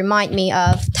有 remind me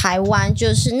of 台湾，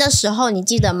就是那时候你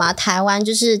记得吗？台湾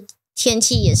就是天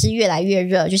气也是越来越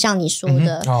热，就像你说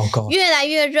的越来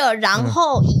越热，然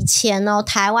后以前呢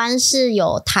台湾是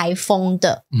有台风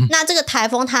的，那这个台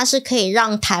风它是可以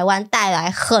让台湾带来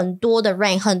很多的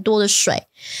rain 很多的水，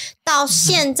到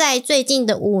现在最近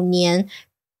的5年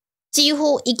几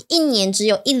乎一年只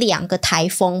有1-2个台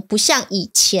风，不像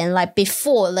以前 like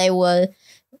before they were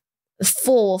 4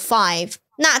 or 5，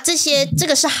 那这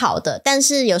个是好的，但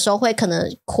是有时候会可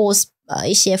能 cause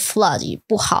一些 flood 也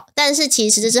不好，但是其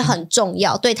实这是很重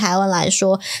要，对台湾来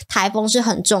说台风是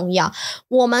很重要。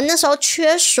我们那时候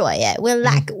缺水we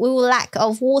will lack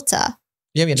of water。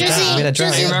 就是 I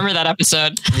remember that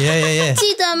episode. Yeah.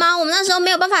 记得吗？我们那时候没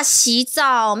有办法洗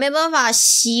澡，没有办法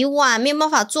洗碗，没有办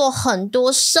法做很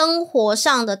多生活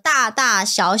上的大大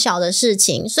小小的事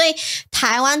情，所以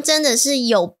台湾真的是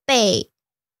有被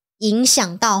影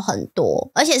响到很多，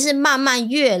而且是慢慢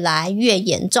越来越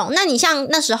严重。那你像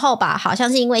那时候吧，好像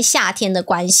是因为夏天的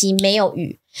关系没有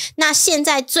雨，那现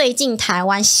在最近台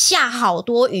湾下好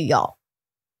多雨哦。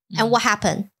And what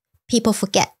happened? People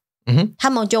forget. 他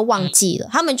们就忘记了，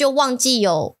他们就忘记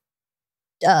有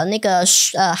那个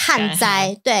旱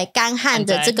灾，对，干旱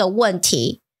的这个问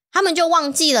题。他们就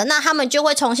忘记了，那他们就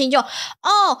会重新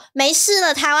没事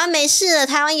了，台湾没事了，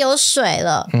台湾有水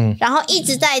了，然后一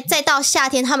直再到夏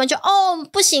天，他们就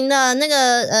不行了，那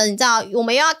个你知道，我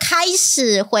们又要开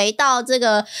始回到这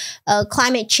个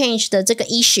climate change 的这个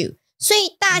issue， 所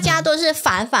以大家都是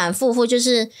反反复复，就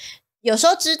是有时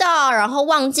候知道然后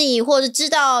忘记，或者知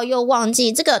道又忘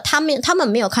记，这个他们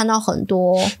没有看到很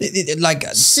多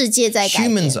like 世界在改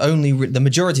变。 Humans the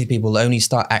majority of people only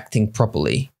start acting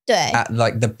properly at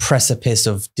like the precipice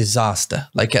of disaster,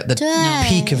 like at the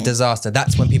peak of disaster.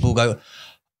 That's when people go,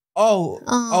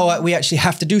 we actually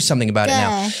have to do something about it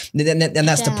now. And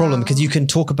that's the problem, because you can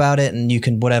talk about it and you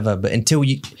can whatever, but until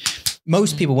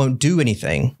most people won't do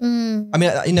anything. I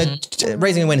mean, you know,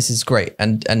 raising awareness is great,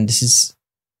 and this is,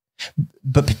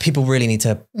 but people really need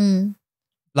to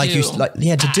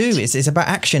to do. It's about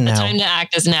action now. The time to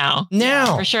act is now.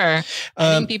 Now, for sure.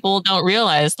 I think people don't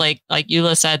realize, like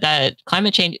Eula said, that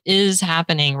climate change is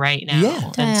happening right now.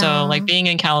 Yeah. And so, like being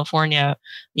in California,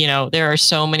 you know, there are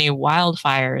so many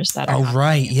wildfires that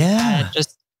are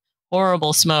just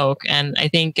horrible smoke. And I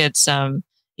think it's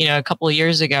you know, a couple of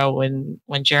years ago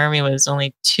when Jeremy was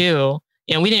only 2.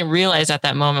 You know, we didn't realize at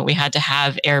that moment we had to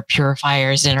have air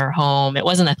purifiers in our home. It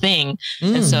wasn't a thing.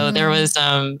 And so there was,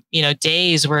 you know,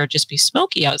 days where it'd just be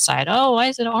smoky outside. Oh, why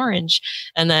is it orange?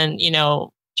 And then, you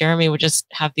know, Jeremy would just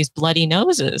have these bloody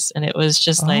noses. And it was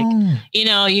just like, you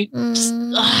know, you just,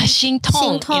 心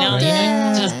痛, you know,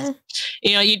 just,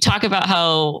 you know, you talk about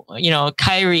how, you know,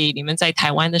 Kyrie, 你们在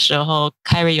台湾的时候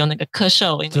Kyrie 有那个咳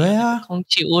嗽，因为空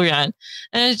气污染。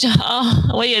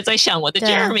我也在想我的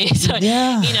Jeremy. So,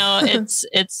 you know, it's,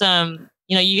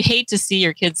 you know, you hate to see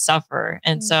your kids suffer.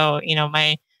 And so, you know,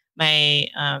 my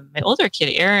older kid,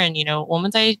 Aaron, you know, 我们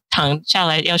在躺下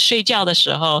来要睡觉的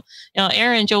时候，然后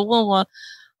Aaron 就问我，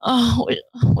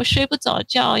我睡不着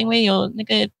觉，因为有那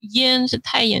个烟是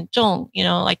太严重。You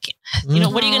know, like, you know,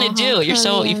 what are you going to do? You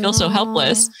feel so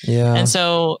helpless. Yeah. And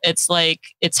so it's like,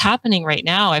 it's happening right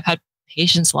now. I've had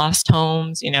patients lost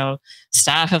homes, you know,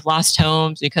 staff have lost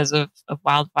homes because of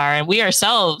wildfire. And we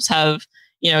ourselves have,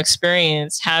 you know,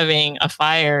 experienced having a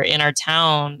fire in our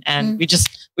town. And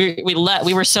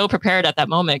we were so prepared at that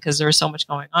moment because there was so much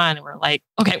going on. And we're like,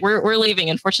 okay, we're leaving.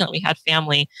 Unfortunately, we had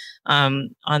family on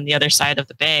the other side of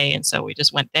the bay. And so we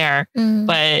just went there.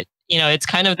 But, you know, it's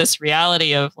kind of this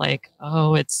reality of like,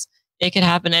 it could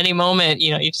happen any moment.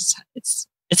 You know, it's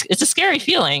a scary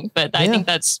feeling, but I think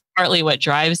that's partly what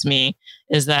drives me,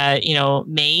 is that, you know,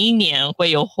 每一年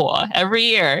会有火. Every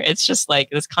year, it's just like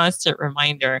this constant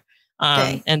reminder.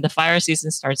 And the fire season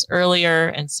starts earlier.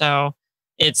 And so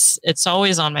it's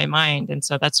always on my mind. And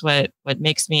so that's what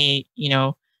makes me, you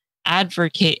know,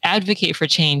 advocate for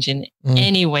change in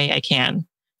any way I can.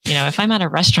 You know, if I'm at a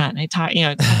restaurant and I talk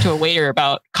to a waiter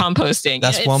about composting,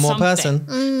 that's one more person.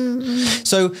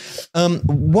 So,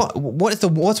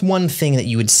 what's one thing that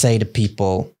you would say to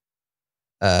people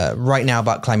right now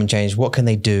about climate change? What can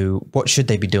they do? What should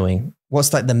they be doing?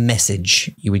 What's like the message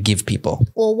you would give people?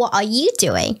 Well, what are you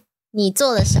doing? 你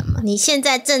做了什么？你现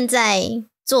在正在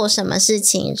做什么事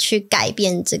情去改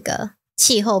变这个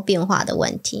气候变化的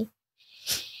问题？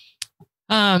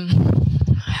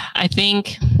 I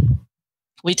think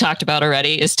we talked about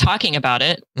already is talking about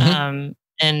it,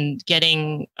 and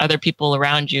getting other people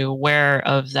around you aware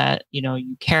of that. You know,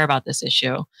 you care about this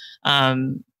issue.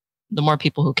 The more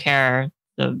people who care,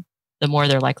 the more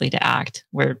they're likely to act.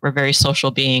 We're very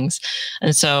social beings.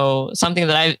 And so something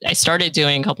that I started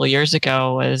doing a couple of years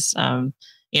ago was,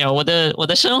 you know, 我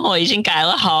的生活已经改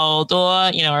了好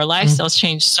多, you know, our lifestyles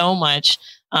changed so much.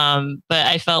 But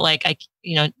I felt like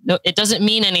it doesn't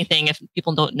mean anything if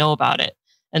people don't know about it.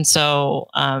 And so,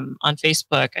 on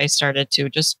Facebook, I started to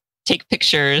just take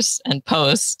pictures and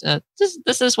post.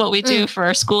 This is what we do for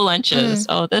our school lunches.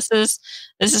 Oh, this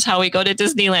is how we go to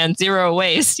Disneyland. 0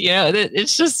 waste. You know,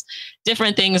 it's just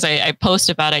different things I post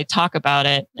about. I talk about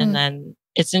it, and then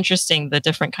it's interesting the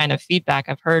different kind of feedback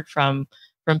I've heard from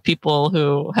people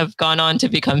who have gone on to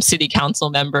become city council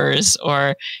members,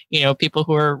 or, you know, people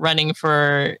who are running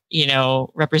for, you know,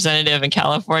 representative in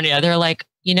California. They're like,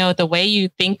 you know, the way you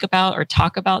think about or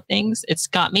talk about things, it's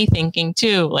got me thinking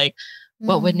too, like,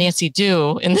 what would Nancy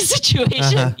do in this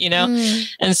situation? You know?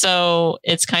 And so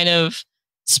it's kind of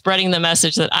spreading the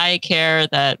message that I care,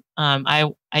 that,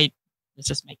 this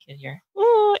is my kid here.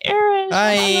 Hello, Aaron.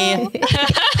 Hi.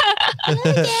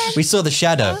 We saw the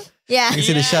shadow. Yeah. We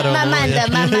see the shadow. 慢慢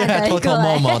的偷偷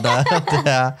摸摸的。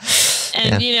对啊。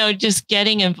And, you know, just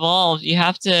getting involved, you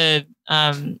have to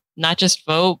not just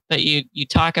vote, but you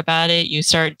talk about it. You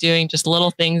start doing just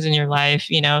little things in your life.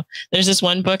 You know, there's this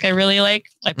one book I really like.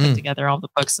 I put together all the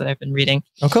books that I've been reading.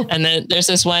 Oh, cool. And then there's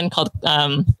this one called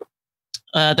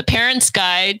The Parent's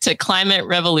Guide to Climate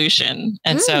Revolution.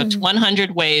 And so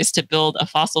 100 ways to build a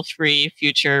fossil-free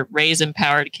future, raise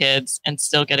empowered kids, and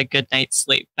still get a good night's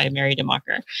sleep by Mary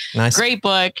DeMocker. Nice. Great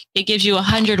book. It gives you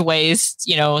 100 ways,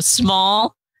 you know,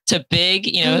 small to big,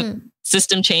 you know,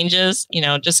 system changes, you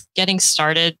know, just getting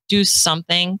started, do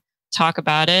something, talk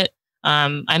about it.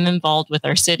 I'm involved with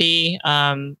our city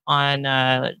on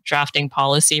drafting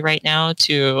policy right now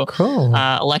to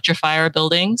electrify our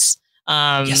buildings,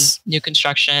 new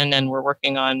construction, and we're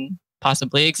working on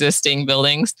possibly existing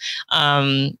buildings,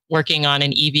 working on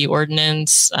an EV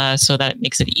ordinance so that it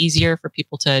makes it easier for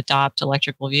people to adopt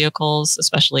electrical vehicles,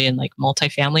 especially in like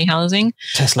multifamily housing.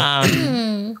 Tesla.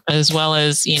 As well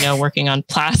as, you know, working on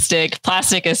plastic.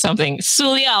 Plastic is something,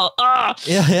 塑料,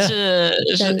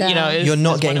 you know, you're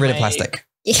not getting rid of plastic.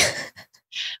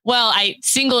 Well,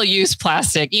 single-use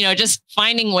plastic, you know, just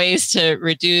finding ways to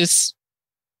reduce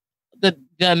the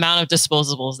amount of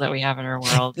disposables that we have in our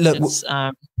world. Look,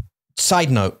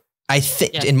 side note, I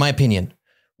think, in my opinion,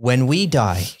 when we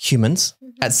die, humans,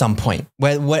 at some point,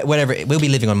 whatever, we'll be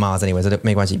living on Mars anyway, so don't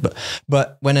make much.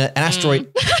 But when an asteroid,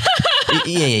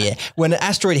 when an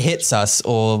asteroid hits us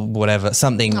or whatever,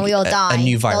 something, we all die. A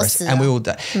new virus, and we will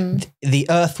die, the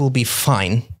Earth will be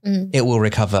fine. It will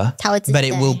recover, but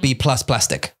it will be plus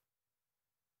plastic.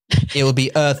 It will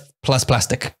be Earth plus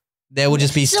plastic. There will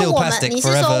just be still plastic forever. 你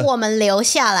是说我们留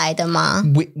下来的吗？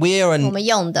 We're 我们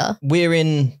用的。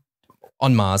 We're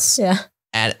on Mars. Yeah.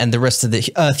 And the rest of the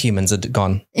Earth humans are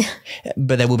gone.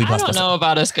 But there will be plastic. I don't know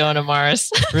about us going to Mars.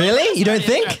 Really? You don't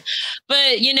think?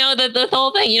 But, you know, the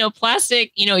whole thing, you know,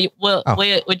 plastic, you know,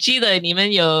 我记得你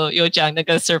们有讲那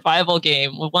个 survival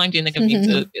game, 我忘记那个名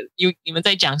字，你们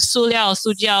在讲塑料，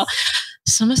塑胶。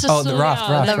什么是塑料?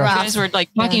 The raft. You guys were like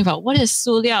talking about what is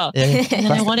塑料? And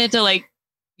I wanted to like,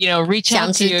 you know, reach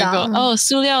out to you and go, oh,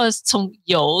 塑料is 从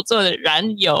油做的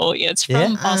燃油. It's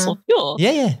from fossil fuel.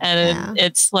 Yeah. And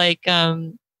it's like,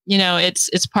 you know,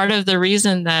 it's part of the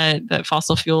reason that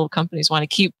fossil fuel companies want to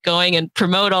keep going and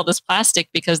promote all this plastic,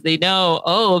 because they know,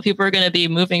 oh, people are going to be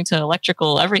moving to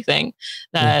electrical everything,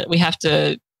 that we have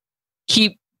to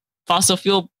keep fossil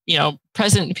fuel, you know,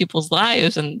 present in people's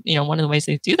lives. And, you know, one of the ways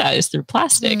they do that is through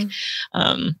plastic.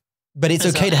 But it's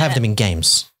okay to have them in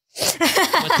games.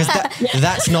 Because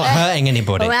that's not hurting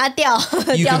anybody.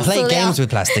 You can play games with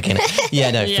plastic in it.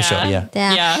 Yeah, no, for sure.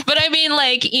 Yeah. But I mean,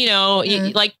 like, you know,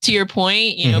 like to your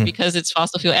point, you know, because it's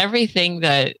fossil fuel, everything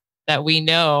that we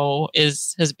know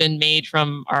has been made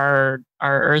from our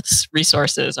Earth's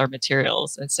resources, our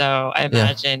materials. And so I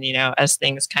imagine, you know, as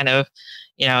things kind of,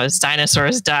 you know, as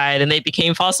dinosaurs died and they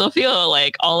became fossil fuel,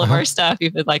 like all of our stuff,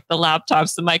 even like the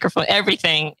laptops, the microphone,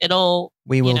 everything, it'll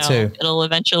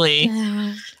eventually.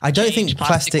 I don't think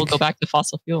plastic will go back to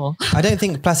fossil fuel. I don't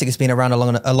think plastic has been around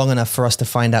long enough for us to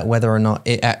find out whether or not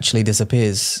it actually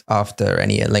disappears after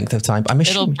any length of time.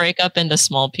 It'll break up into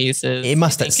small pieces. It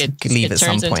must leave at some point. It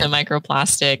turns into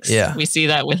microplastics. Yeah. We see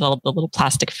that with all the little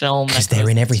plastic film. Because they're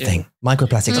in everything.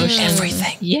 Microplastics are in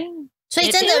everything. Yeah. 所以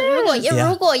真的，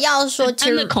如果要说，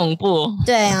真的恐怖。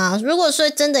对啊，如果说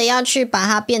真的要去把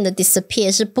它变得 disappear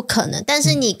是不可能，但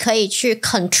是你可以去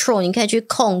control， 你可以去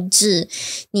控制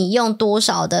你用多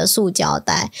少的塑胶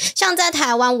袋。像在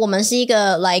台湾，我们是一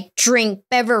个 like drink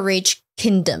beverage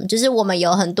kingdom， 就是我们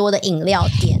有很多的饮料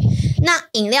店。那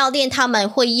饮料店他们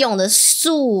会用的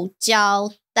塑胶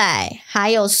袋，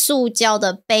还有塑胶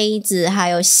的杯子，还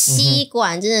有吸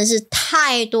管，真的是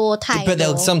太多太多。 But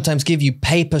they'll sometimes give you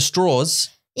paper straws.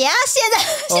 Yeah, 现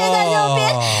在就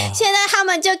变，现在他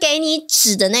们就给你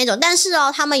纸的那种，但是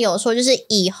他们有说就是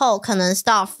以后可能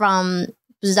start from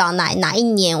不知道哪一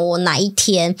年或哪一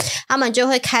天，他们就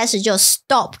会开始就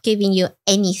stop giving you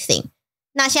anything。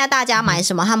那现在大家买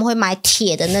什么？他们会买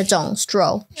铁的那种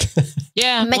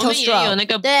straw。Yeah, metal straw。我们也有那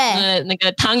个那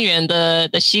个汤圆的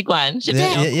吸管是比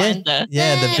较宽的。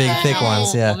Yeah, the big thick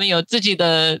ones. Yeah. 我们有自己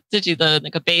的那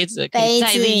个杯子可以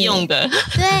再利用的。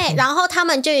对，然后他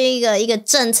们就有一个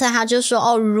政策，他就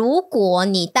说如果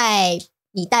你带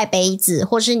杯子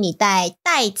或是你带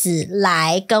袋子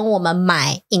来跟我们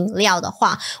买饮料的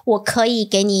话，我可以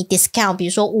给你 discount， 比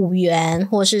如说5元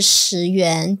或是10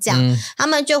元这样。他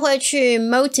们就会去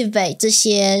motivate 这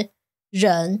些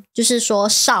人，就是说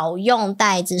少用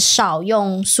袋子，少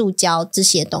用塑胶这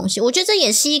些东西。我觉得这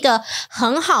也是一个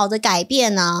很好的改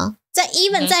变啊。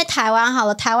even 在台湾好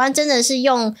了，台湾真的是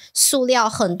用塑料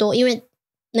很多，因为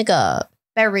那个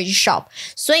beverage shop，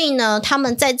 所以呢，他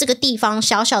们在这个地方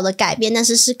小小的改变，但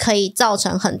是可以造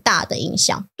成很大的影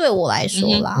响。对我来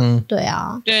说啦，对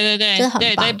啊，对，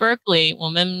在 Berkeley， 我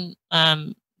们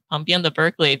旁边的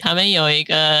Berkeley， 他们有一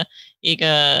个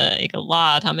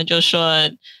law， 他们就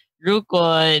说，如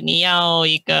果你要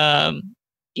一个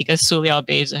塑料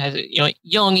杯子，还是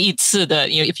用一次的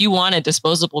 ，if you want a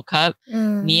disposable cup，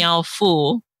 你要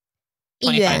付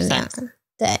25 cents。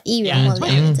对，1元或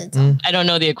2元这种。I don't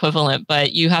know the equivalent, but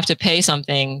you have to pay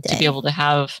something to be able to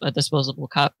have a disposable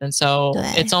cup. And so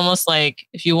it's almost like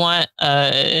if you want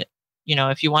a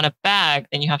bag,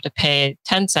 then you have to pay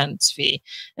 10 cents fee.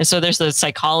 And so there's the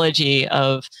psychology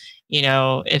of,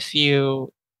 if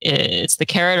it's the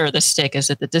carrot or the stick. Is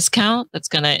it the discount that's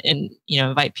going to,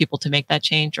 invite people to make that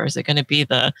change, or is it going to be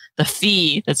the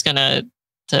fee that's going to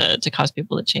cause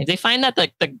people to change? They find that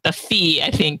the fee,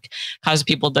 I think, causes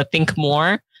people to think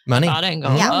more about it and go,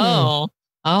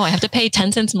 I have to pay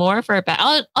 10 cents more for a bag.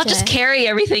 I'll just carry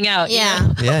everything out.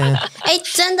 Yeah.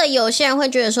 真的有些人会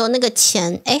觉得说那个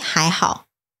钱还好，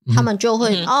他们就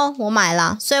会我买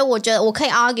啦。所以我觉得我可以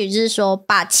argue 就是说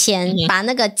把把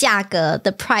那个价格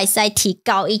的 price 再提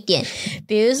高一点，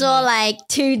比如说 like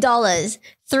 $2、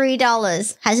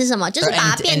$3还是什么，就是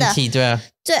把它变得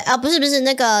不是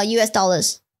那个 US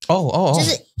dollars。就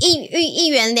是1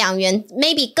元2元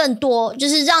maybe 更多，就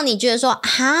是让你觉得说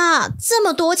这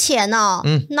么多钱哦，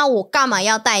那我干嘛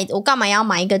要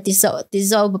买一个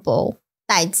dissolvable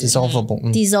袋子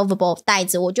dissolvable 袋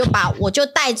子，我就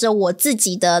带着我自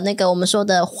己的那个我们说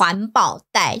的环保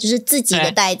袋，就是自己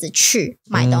的袋子去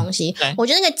买东西。我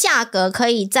觉得那个价格可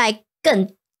以再更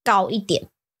高一点，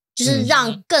就是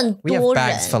让更多人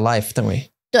We have bags for life, don't we?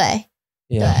 对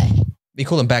We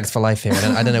call them bags for life here.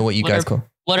 I don't know what you guys call.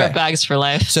 What are bags for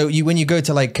life? So when you go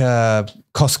to like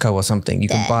Costco or something, you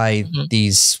can buy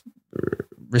these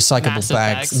recyclable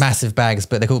massive bags,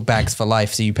 but they're called bags for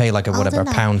life. So you pay like a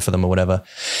pound for them or whatever,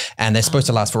 and they're supposed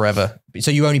to last forever. So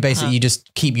you only basically you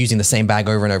just keep using the same bag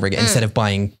over and over again instead of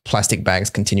buying plastic bags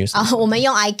continuously. 我们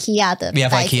用 IKEA 的 We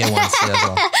have IKEA ones as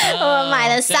well. 我们买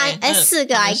了4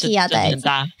个 IKEA 袋子。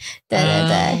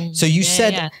对。So you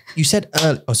said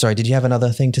sorry, did you have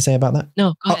another thing to say about that?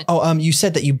 No, go ahead. You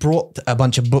said that you brought a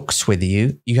bunch of books with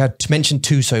you. You had mentioned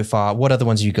 2 so far. What other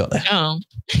ones have you got there?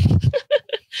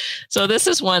 So this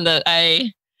is one that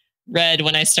I read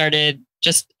when I started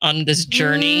just on this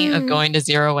journey of going to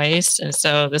zero waste. And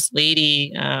so this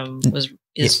lady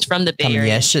is from the Bay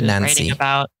Area. She was writing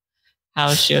about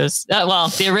how she was,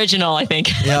 the original, I think.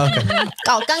 Yeah, okay.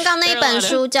 刚刚那本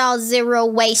书叫 Zero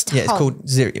Waste Home. Yeah, it's called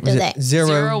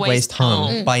Zero Waste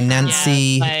Home by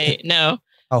Nancy.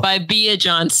 By Bea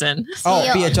Johnson.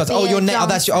 Bea Johnson. Your name.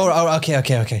 That's your.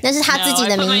 Okay. 那是他自己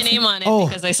的名字。I put my name on it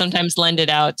because I sometimes lend it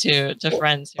out to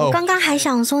friends. 我刚刚还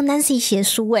想说 Nancy 写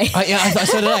书哎。Yeah,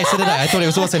 so did I. I thought it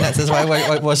was also Nancy. That's why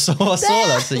我说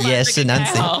了是 yes 是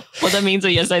Nancy。我的名字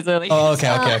也在这里。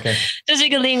Okay. 这是一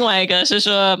个另外一个是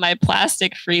说 My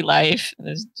Plastic Free Life，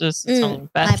 就是从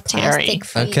Beth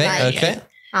Terry。Okay.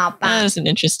 好吧。That is an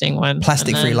interesting one.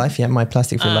 Plastic Free Life. Yeah, My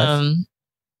Plastic Free Life.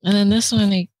 And then this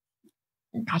one.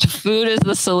 God, food is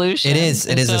the solution. It is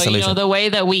a solution. The way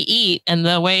that we eat and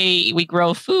the way we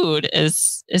grow food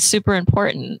is super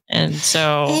important. And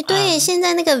so, 对，现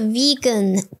在那个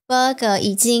vegan burger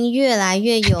已经越来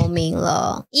越有名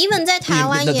了。Even 在台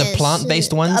湾也是 the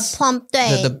plant-based ones. Plant 对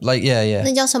yeah.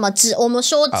 那叫什么我们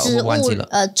说植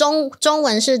物中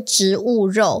文是植物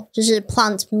肉，就是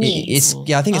plant meat.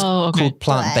 I think it's called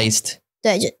plant-based.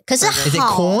 对，可是Is it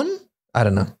corn? I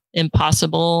don't know.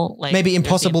 Impossible, like maybe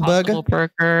Impossible Burger.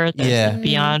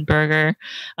 Beyond Burger.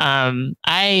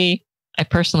 I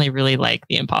personally really like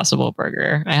the Impossible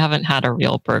Burger. I haven't had a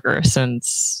real burger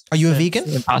since. Are you a vegan?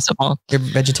 Impossible. You're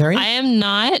vegetarian? I am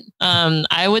not.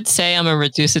 I would say I'm a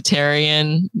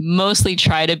reducitarian. Mostly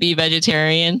try to be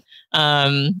vegetarian.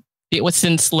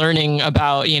 Since learning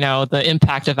about the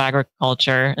impact of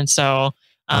agriculture, and so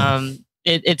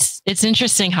It's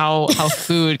interesting how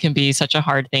food can be such a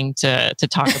hard thing to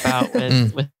talk about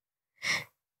with.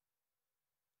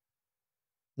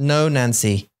 No,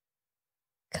 Nancy.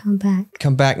 Come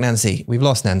back, Nancy. We've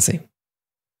lost Nancy.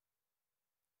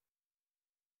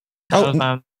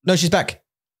 No, she's back.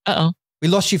 We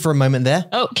lost you for a moment there.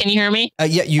 Oh, can you hear me?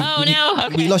 Yeah, no.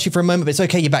 Okay. We lost you for a moment, but it's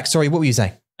okay. You're back. Sorry, what were you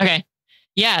saying? Okay.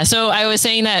 Yeah, so I was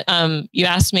saying that you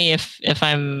asked me if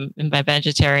I'm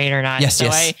vegetarian or not. Yes, so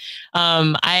yes.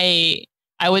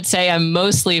 I would say I'm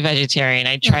mostly vegetarian.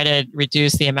 I try to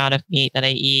reduce the amount of meat that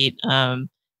I eat.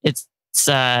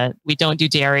 We don't do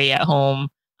dairy at home.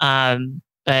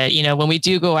 But, you know, when we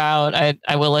do go out,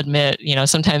 I will admit, you know,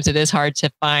 sometimes it is hard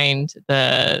to find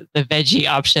the veggie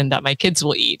option that my kids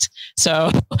will eat.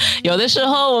 So 有的时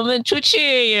候我们出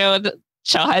去 you know,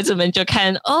 小孩子们就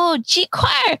看 鸡块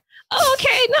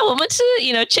okay, 那我们吃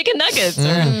you know, chicken nuggets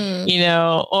or, you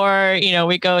know, or, you know,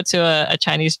 we go to a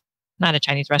Chinese, not a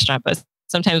Chinese restaurant, but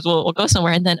sometimes we'll go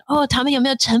somewhere and then, 他们有没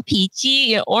有陈皮鸡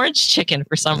you know, orange chicken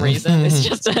for some reason. It's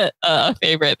just a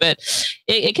favorite, but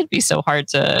it can be so hard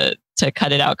to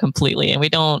cut it out completely. And we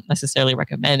don't necessarily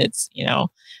recommend it's, you know,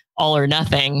 all or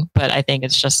nothing, but I think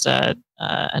it's just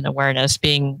an awareness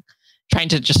trying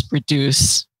to just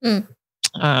reduce.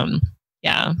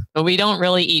 Yeah, but we don't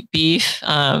really eat beef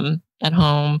at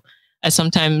home.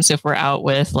 Sometimes if we're out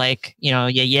with like, you know,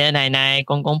 爷爷奶奶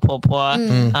公公婆婆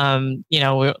you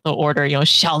know, we'll order, you know,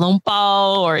 小笼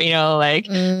包 or, you know, like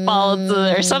包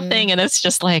子 or something. And it's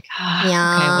just like, okay,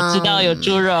 我知道有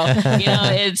猪肉. You know,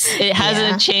 it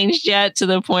hasn't changed yet to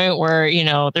the point where, you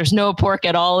know, there's no pork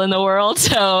at all in the world.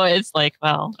 So it's like,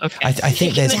 well, okay. I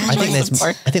think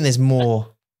there's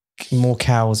more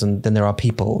cows than there are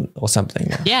people or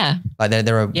something. Yeah. Like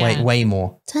there are way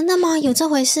more. 真的吗？有这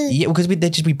回事？ Yeah, because we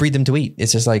breed them to eat.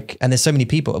 It's just like, and there's so many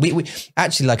people. We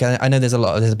actually, like, I know there's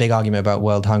a big argument about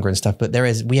world hunger and stuff, but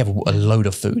we have a load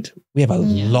of food. We have a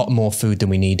lot more food than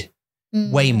we need.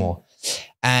 Way more.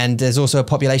 And there's also a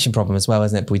population problem as well,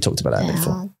 isn't it? But we talked about that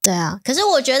before. 对啊，可是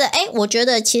我觉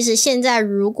得其实现在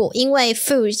如果因为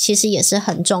food 其实也是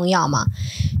很重要嘛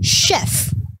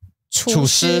 ，chef 厨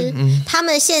师他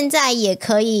们现在也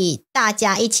可以大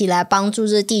家一起来帮助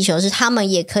这地球，是他们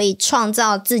也可以创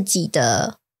造自己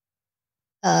的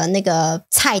那个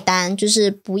菜单，就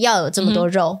是不要有这么多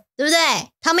肉，对不对？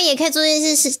他们也可以做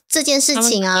这件事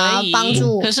情啊，帮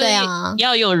助。可是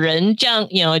要有人这样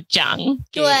讲，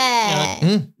对。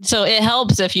So it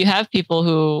helps if you have people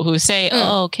who say,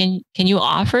 "Oh, can you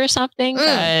offer something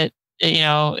that you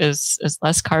know is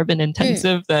less carbon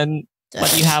intensive than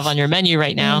what you have on your menu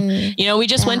right now?" You know, we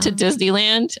just went to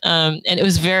Disneyland, and it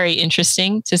was very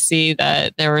interesting to see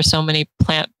that there were so many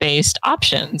plant-based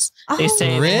options. They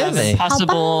say they have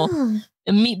impossible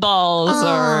meatballs,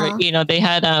 or you know, they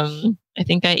had I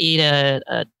think I ate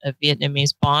a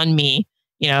Vietnamese banh mi,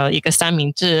 you know, 一个三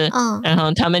明治，然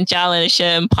后他们加了一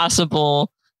些 impossible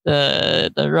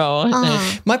the row.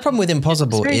 My problem with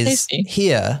Impossible is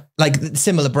here, like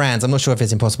similar brands. I'm not sure if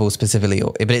it's Impossible specifically,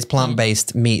 but it's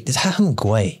plant-based meat. It's 很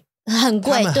贵. 很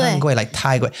贵，对，很贵 like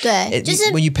太贵。对，就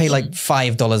是 when you pay like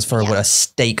 $5 for a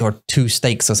steak or 2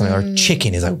 steaks or something, or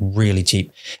chicken is like really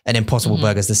cheap. And Impossible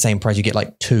Burgers the same price. You get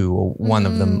like 2 or 1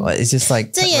 of them. It's just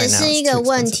like 这也是一个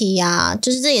问题啊，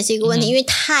就是这也是一个问题，因为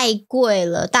太贵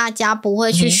了，大家不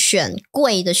会去选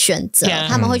贵的选择，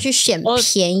他们会去选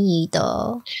便宜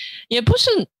的。也不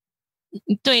是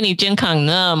对你健康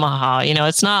那么好 you know,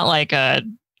 it's not like a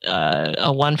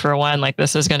 1-for-1, like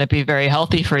this is going to be very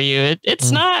healthy for you. It's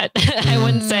not. I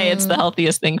wouldn't say it's the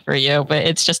healthiest thing for you, but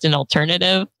it's just an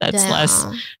alternative that's less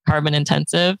carbon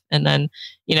intensive. And then,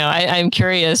 you know, I'm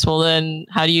curious, well then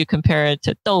how do you compare it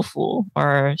to tofu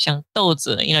or 像豆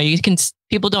子? You know,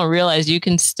 people don't realize you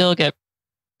can still get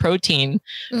protein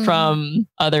from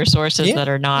other sources that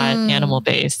are not animal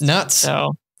based. Nuts.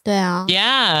 So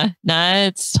yeah,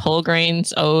 nuts, whole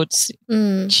grains, oats,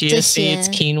 chia seeds,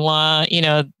 quinoa, you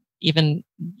know, even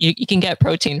you can get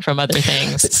protein from other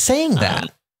things. But saying that,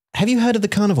 have you heard of the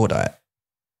carnivore diet?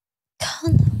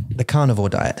 The carnivore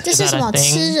diet. This is what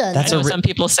some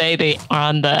people say they are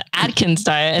on the Atkins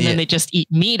diet and then they just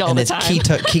eat meat all the time.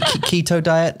 Keto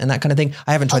diet and that kind of thing.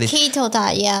 I haven't tried it. Keto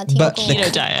diet, but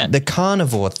keto diet. The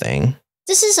carnivore thing.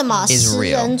 这是什么？食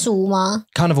人族吗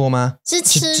 ？Carnivore 吗？是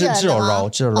吃人的吗？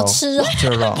吃肉，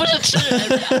不是吃人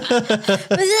的，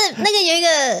不是那个有一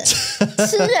个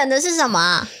吃人的是什么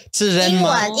啊？吃人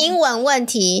吗？英文问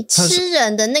题，吃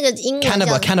人的那个英文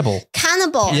叫 cannibal。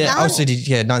然后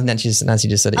Nancy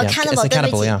just said it. Cannibal，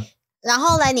 cannibal， yeah。然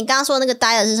后来，你刚刚说那个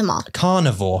diet 是什么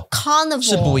 ？Carnivore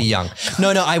是不一样。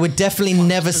No, I would definitely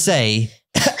never say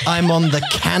I'm on the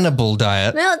cannibal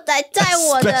diet. 没有在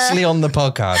我的 especially on the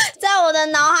podcast. 在我的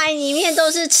脑海里面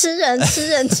都是吃人的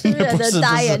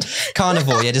diet.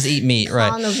 Carnivore, yeah, just eat meat,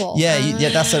 right? Carnivore. Yeah,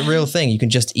 that's a real thing. You can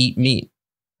just eat meat.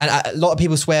 And a lot of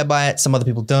people swear by it. Some other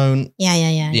people don't. Yeah.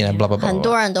 You know, blah, blah, blah. 很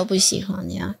多人都不喜欢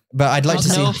yeah. But I'd like to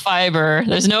see...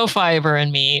 There's no fiber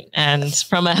in meat. And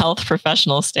from a health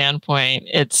professional standpoint,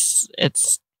 it's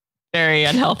very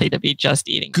unhealthy to be just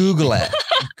eating. Google it.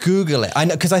 I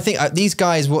know, because I think these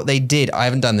guys, what they did, I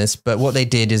haven't done this, but what they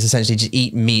did is essentially just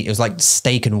eat meat. It was like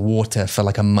steak and water for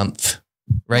like a month.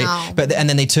 right? No. But and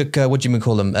then they took what do you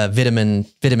call them? Vitamin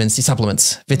C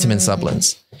supplements, vitamin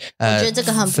supplements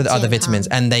for the other vitamins,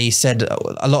 and they said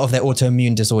a lot of their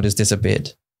autoimmune disorders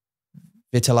disappeared,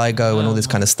 vitiligo and all this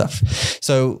kind of stuff.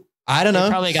 So I don't know. They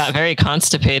probably got very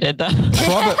constipated though.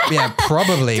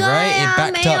 Probably, right? It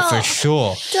backed up for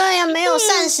sure. 对啊，没有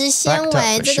膳食纤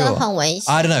维，这个很危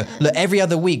险。 I don't know. Look, every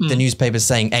other week the newspaper's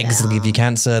saying eggs will give you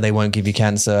cancer, they won't give you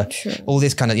cancer. All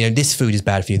this kind of, this food is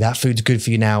bad for you. That food's good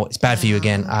for you now. It's bad for you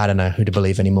again. I don't know who to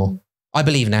believe anymore. I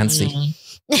believe Nancy.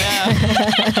 Yeah.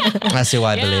 That's who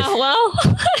I believe. Well,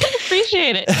 I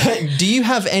appreciate it. Do you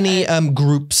have any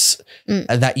groups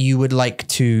that you would like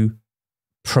to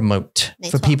promote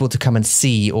for people to come and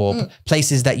see, or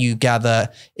places that you gather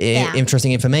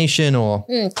interesting information, or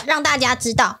让大家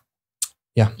知道。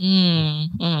 Yeah.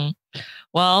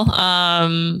 Well,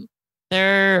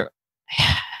 there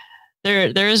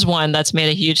is one that's made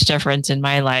a huge difference in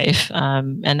my life,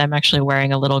 and I'm actually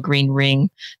wearing a little green ring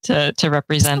to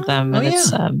represent them. And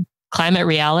it's Climate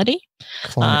Reality,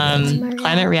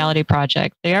 Climate Reality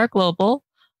Project. They are global.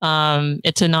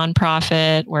 It's a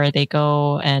nonprofit where they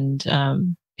go and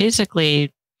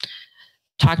basically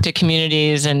talk to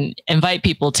communities and invite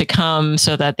people to come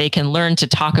so that they can learn to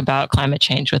talk about climate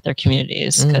change with their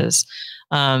communities. Because,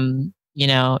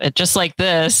 it just like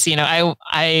this,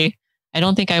 I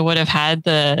don't think I would have had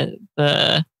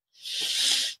the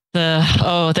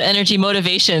energy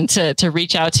motivation to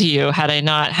reach out to you had I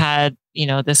not had,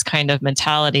 this kind of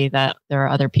mentality that there are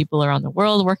other people around the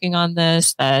world working on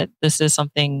this, that this is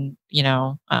something,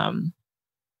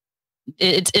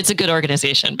 it's a good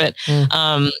organization. But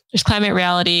there's Climate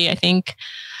Reality. I think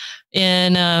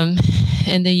in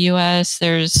the US,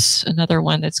 there's another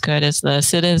one that's good, is the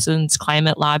Citizens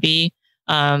Climate Lobby,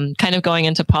 kind of going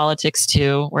into politics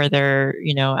too, where they're,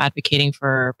 advocating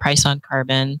for price on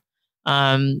carbon.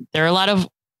 There are a lot of,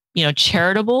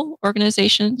 charitable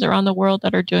organizations around the world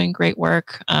that are doing great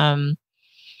work. It's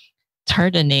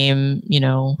hard to name,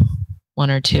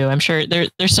 one or two. I'm sure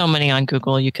there's so many on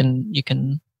Google you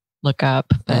can look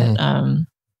up, but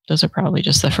those are probably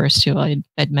just the first two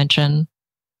I'd mention.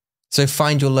 So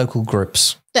find your local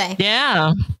groups.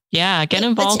 Yeah. Get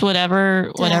involved.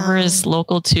 Whatever is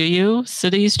local to you.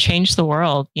 Cities change the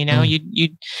world.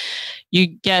 You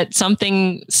get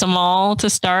something small to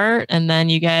start, and then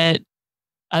you get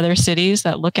other cities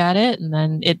that look at it, and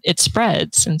then it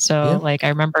spreads. And so like, I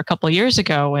remember a couple of years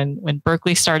ago when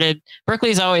Berkeley started,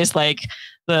 Berkeley's always like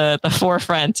the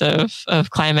forefront of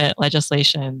climate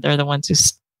legislation. They're the ones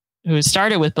who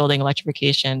started with building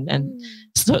electrification. And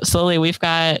slowly we've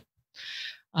got,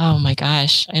 oh my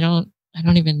gosh, I don't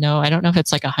even know. I don't know if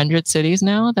it's like 100 cities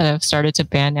now that have started to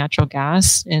ban natural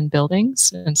gas in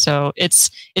buildings. And so it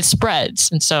spreads.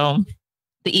 And so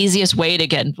the easiest way to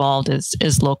get involved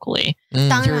is locally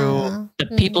through the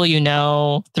people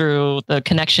through the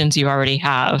connections you already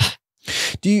have.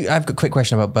 I've got a quick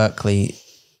question about Berkeley.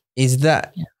 Is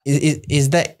that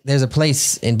there's a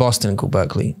place in Boston called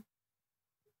Berkeley?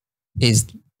 It's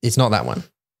not that one?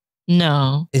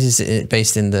 No. This is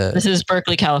based in This is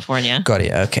Berkeley, California. Got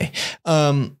it. Okay.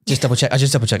 Just double check. I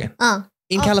just double checking.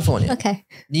 In California. Okay.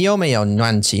 你有没有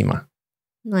暖气吗？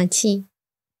暖气。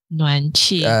暖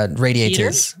气。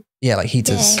Radiators. Heater? Yeah, like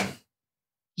heaters.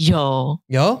 有。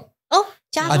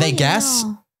Are they gas?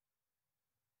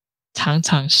 常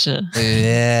常是。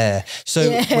Yeah. So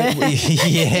yeah.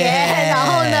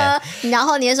 然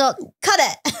后你就说 cut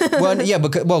it. Well, yeah,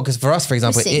 because for us, for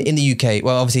example, in the UK,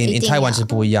 well, obviously in Taiwan 是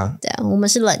不一样。对，我们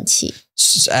是冷气。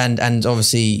And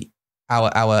obviously our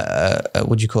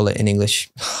what do you call it in English?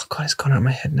 Oh, God, it's gone out of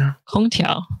my head now. 空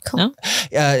调。No?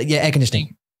 Yeah, air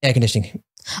conditioning. Air conditioning.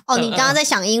 哦，你刚刚在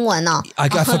想英文哦。I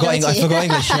forgot English. 对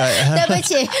不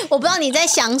起，我不知道你在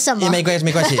想什么。没关系。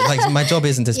Like my job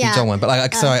isn't to speak 中文 but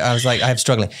like so I was like I'm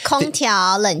struggling. 空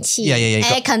调、冷气。Yeah.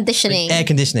 Air conditioning. Air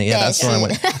conditioning. Yeah, that's what I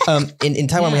want. In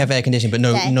Taiwan we have air conditioning, but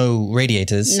no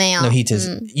radiators, no heaters.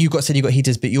 You said you got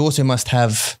heaters, but you also must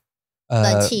have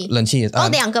冷气.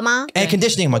 两个吗 Air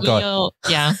conditioning. Oh my God.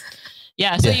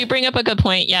 Yeah. So you bring up a good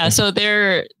point. Yeah. So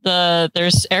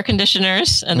there's air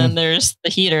conditioners, and then there's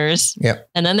the heaters. Yeah.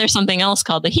 And then there's something else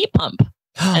called the heat pump.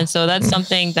 And so that's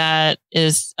something that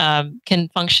is can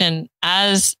function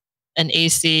as an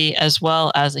AC as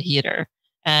well as a heater.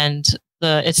 And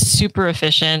it's super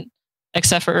efficient,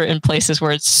 except for in places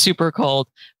where it's super cold.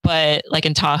 But like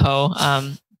in Tahoe,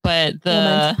 but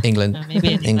England,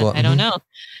 maybe England, I don't know.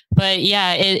 But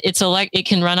yeah, it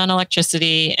can run on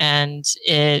electricity, and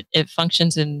it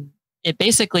functions it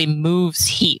basically moves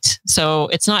heat. So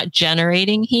it's not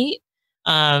generating heat,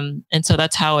 And so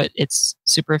that's how it's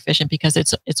super efficient because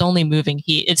it's only moving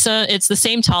heat. It's the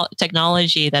same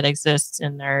technology that exists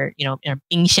in our, in our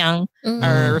冰箱,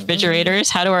 our refrigerators.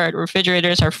 How do our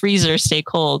refrigerators, our freezers stay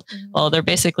cold? Well, they're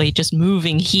basically just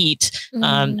moving heat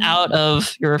out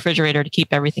of your refrigerator to keep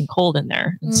everything cold in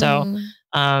there. And so,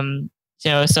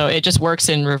 so it just works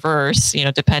in reverse,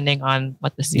 depending on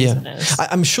what the season is.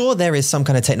 I'm sure there is some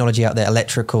kind of technology out there,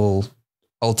 electrical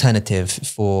alternative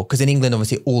for, because in England,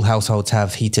 obviously all households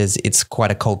have heaters. It's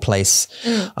quite a cold place.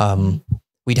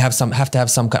 We'd have to have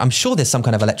some, I'm sure there's some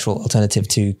kind of electrical alternative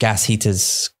to gas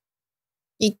heaters.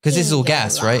 Because this is all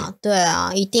gas, right? 对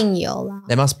啊，一定有啦。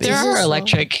 There must be. There are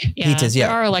electric heaters, There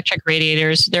are electric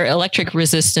radiators. There are electric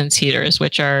resistance heaters,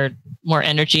 which are more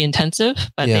energy intensive,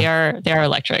 but they are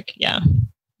electric. Yeah.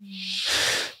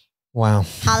 Wow.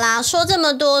 好啦，说这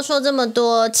么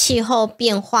多气候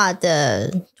变化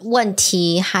的问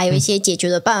题，还有一些解决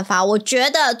的办法。我觉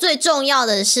得最重要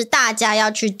的是大家要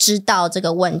去知道这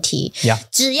个问题。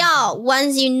只要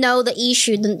once you know the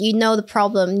issue, you know the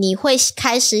problem, 你会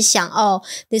开始想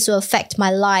this will affect my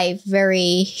life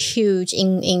very huge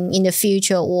in the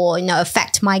future, or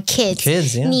affect my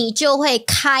kids. 你就会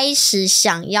开始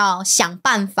想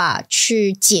办法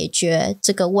去解决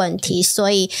这个问题。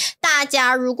所以大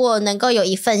家如果能够有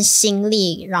一份心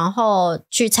力，然后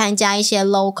去参加一些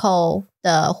local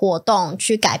的活动，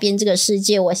去改变这个世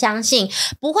界，我相信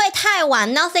不会太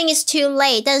晚。Nothing is too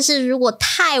late。但是如果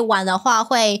太晚的话，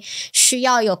会需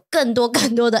要有更多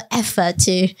的 effort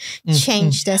to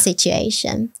change the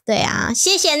situation。对啊，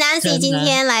谢谢 Nancy 今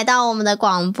天来到我们的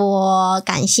广播，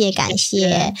感谢。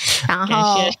然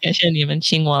后感谢你们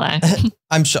请我来。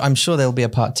I'm sure there'll be a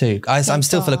part 2. I'm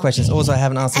still full of questions. Also, I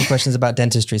haven't asked any questions about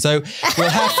dentistry. So we'll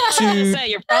have to...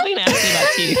 You're probably going to ask me about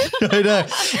teeth. I know.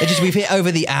 We've hit over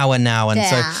the hour now. And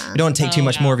so we don't want to take too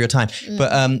much more of your time.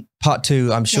 But part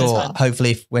 2, I'm sure,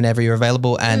 hopefully, whenever you're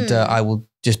available. And I will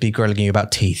just be grilling you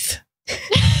about teeth.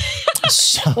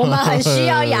 我们很需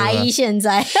要牙医现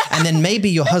在。And then maybe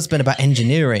your husband about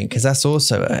engineering, because that's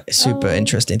also super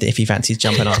interesting if he fancies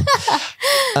jumping on.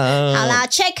 好啦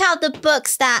check out the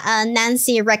books that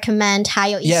Nancy recommend, 还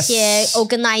有一些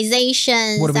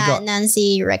organizations that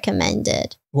Nancy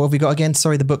recommended. What have we got again?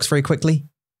 Sorry, the books very quickly.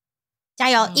 加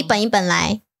油，一本一本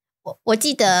来。我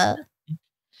记得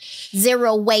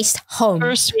Zero Waste Home.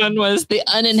 First one was The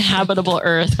Uninhabitable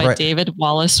Earth by David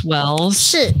Wallace-Wells.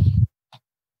 是。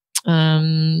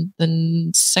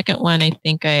The second one I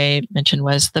think I mentioned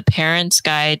was The Parent's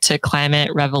Guide to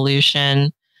Climate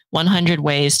Revolution, 100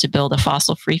 Ways to Build a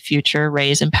Fossil-Free Future,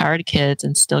 Raise Empowered Kids,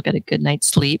 and Still Get a Good Night's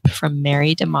Sleep from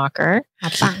Mary DeMocker.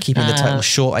 Keeping the title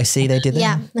short, I see they did that.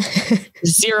 Yeah.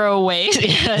 Zero Waste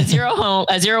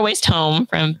Home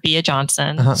from Bea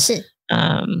Johnson.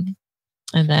 And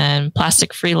then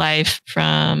Plastic Free Life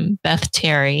from Beth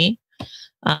Terry.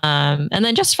 And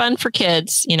then just fun for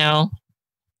kids,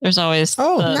 There's always the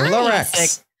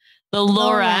Lorax. The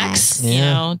Lorax,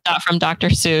 from Dr.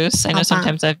 Seuss. I know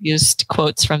sometimes I've used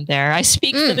quotes from there. I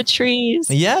speak for the trees.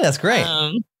 Yeah, that's great.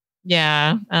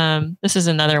 This is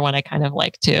another one I kind of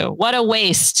like too. What a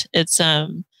Waste. It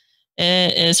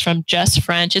is from Jess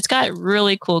French. It's got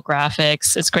really cool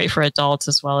graphics. It's great for adults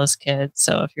as well as kids.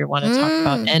 So if you want to talk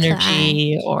about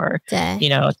energy or,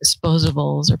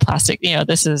 disposables or plastic,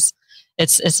 this is...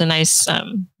 It's a nice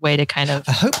way to kind of.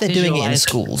 I hope they're doing it in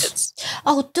schools.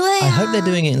 I hope they're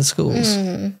doing it in schools.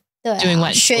 Doing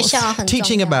what?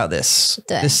 Teaching about this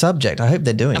subject. I hope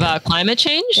they're doing about climate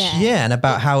change. Yeah, and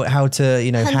about how to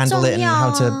handle it and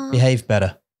how to behave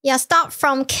better. Yeah, start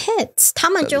from kids.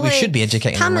 We should be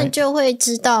educating them. 他们就会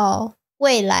知道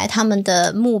未来他们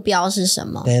的目标是什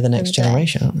么。They're the next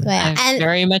generation, aren't they? 对啊 I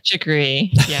very much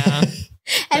agree. Yeah.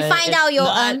 And find out your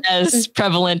not as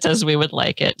prevalent as we would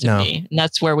like it to be. And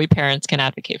that's where we parents can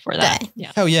advocate for that.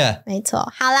 Yeah. Oh yeah. 没错。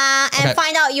好啦 and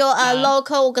find out your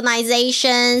local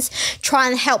organizations, try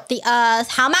and help the earth.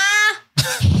 好吗？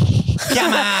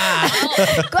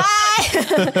乖。谢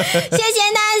谢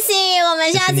Nancy， 我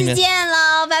们下次见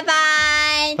喽，拜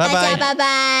拜。大家拜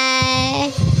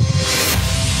拜。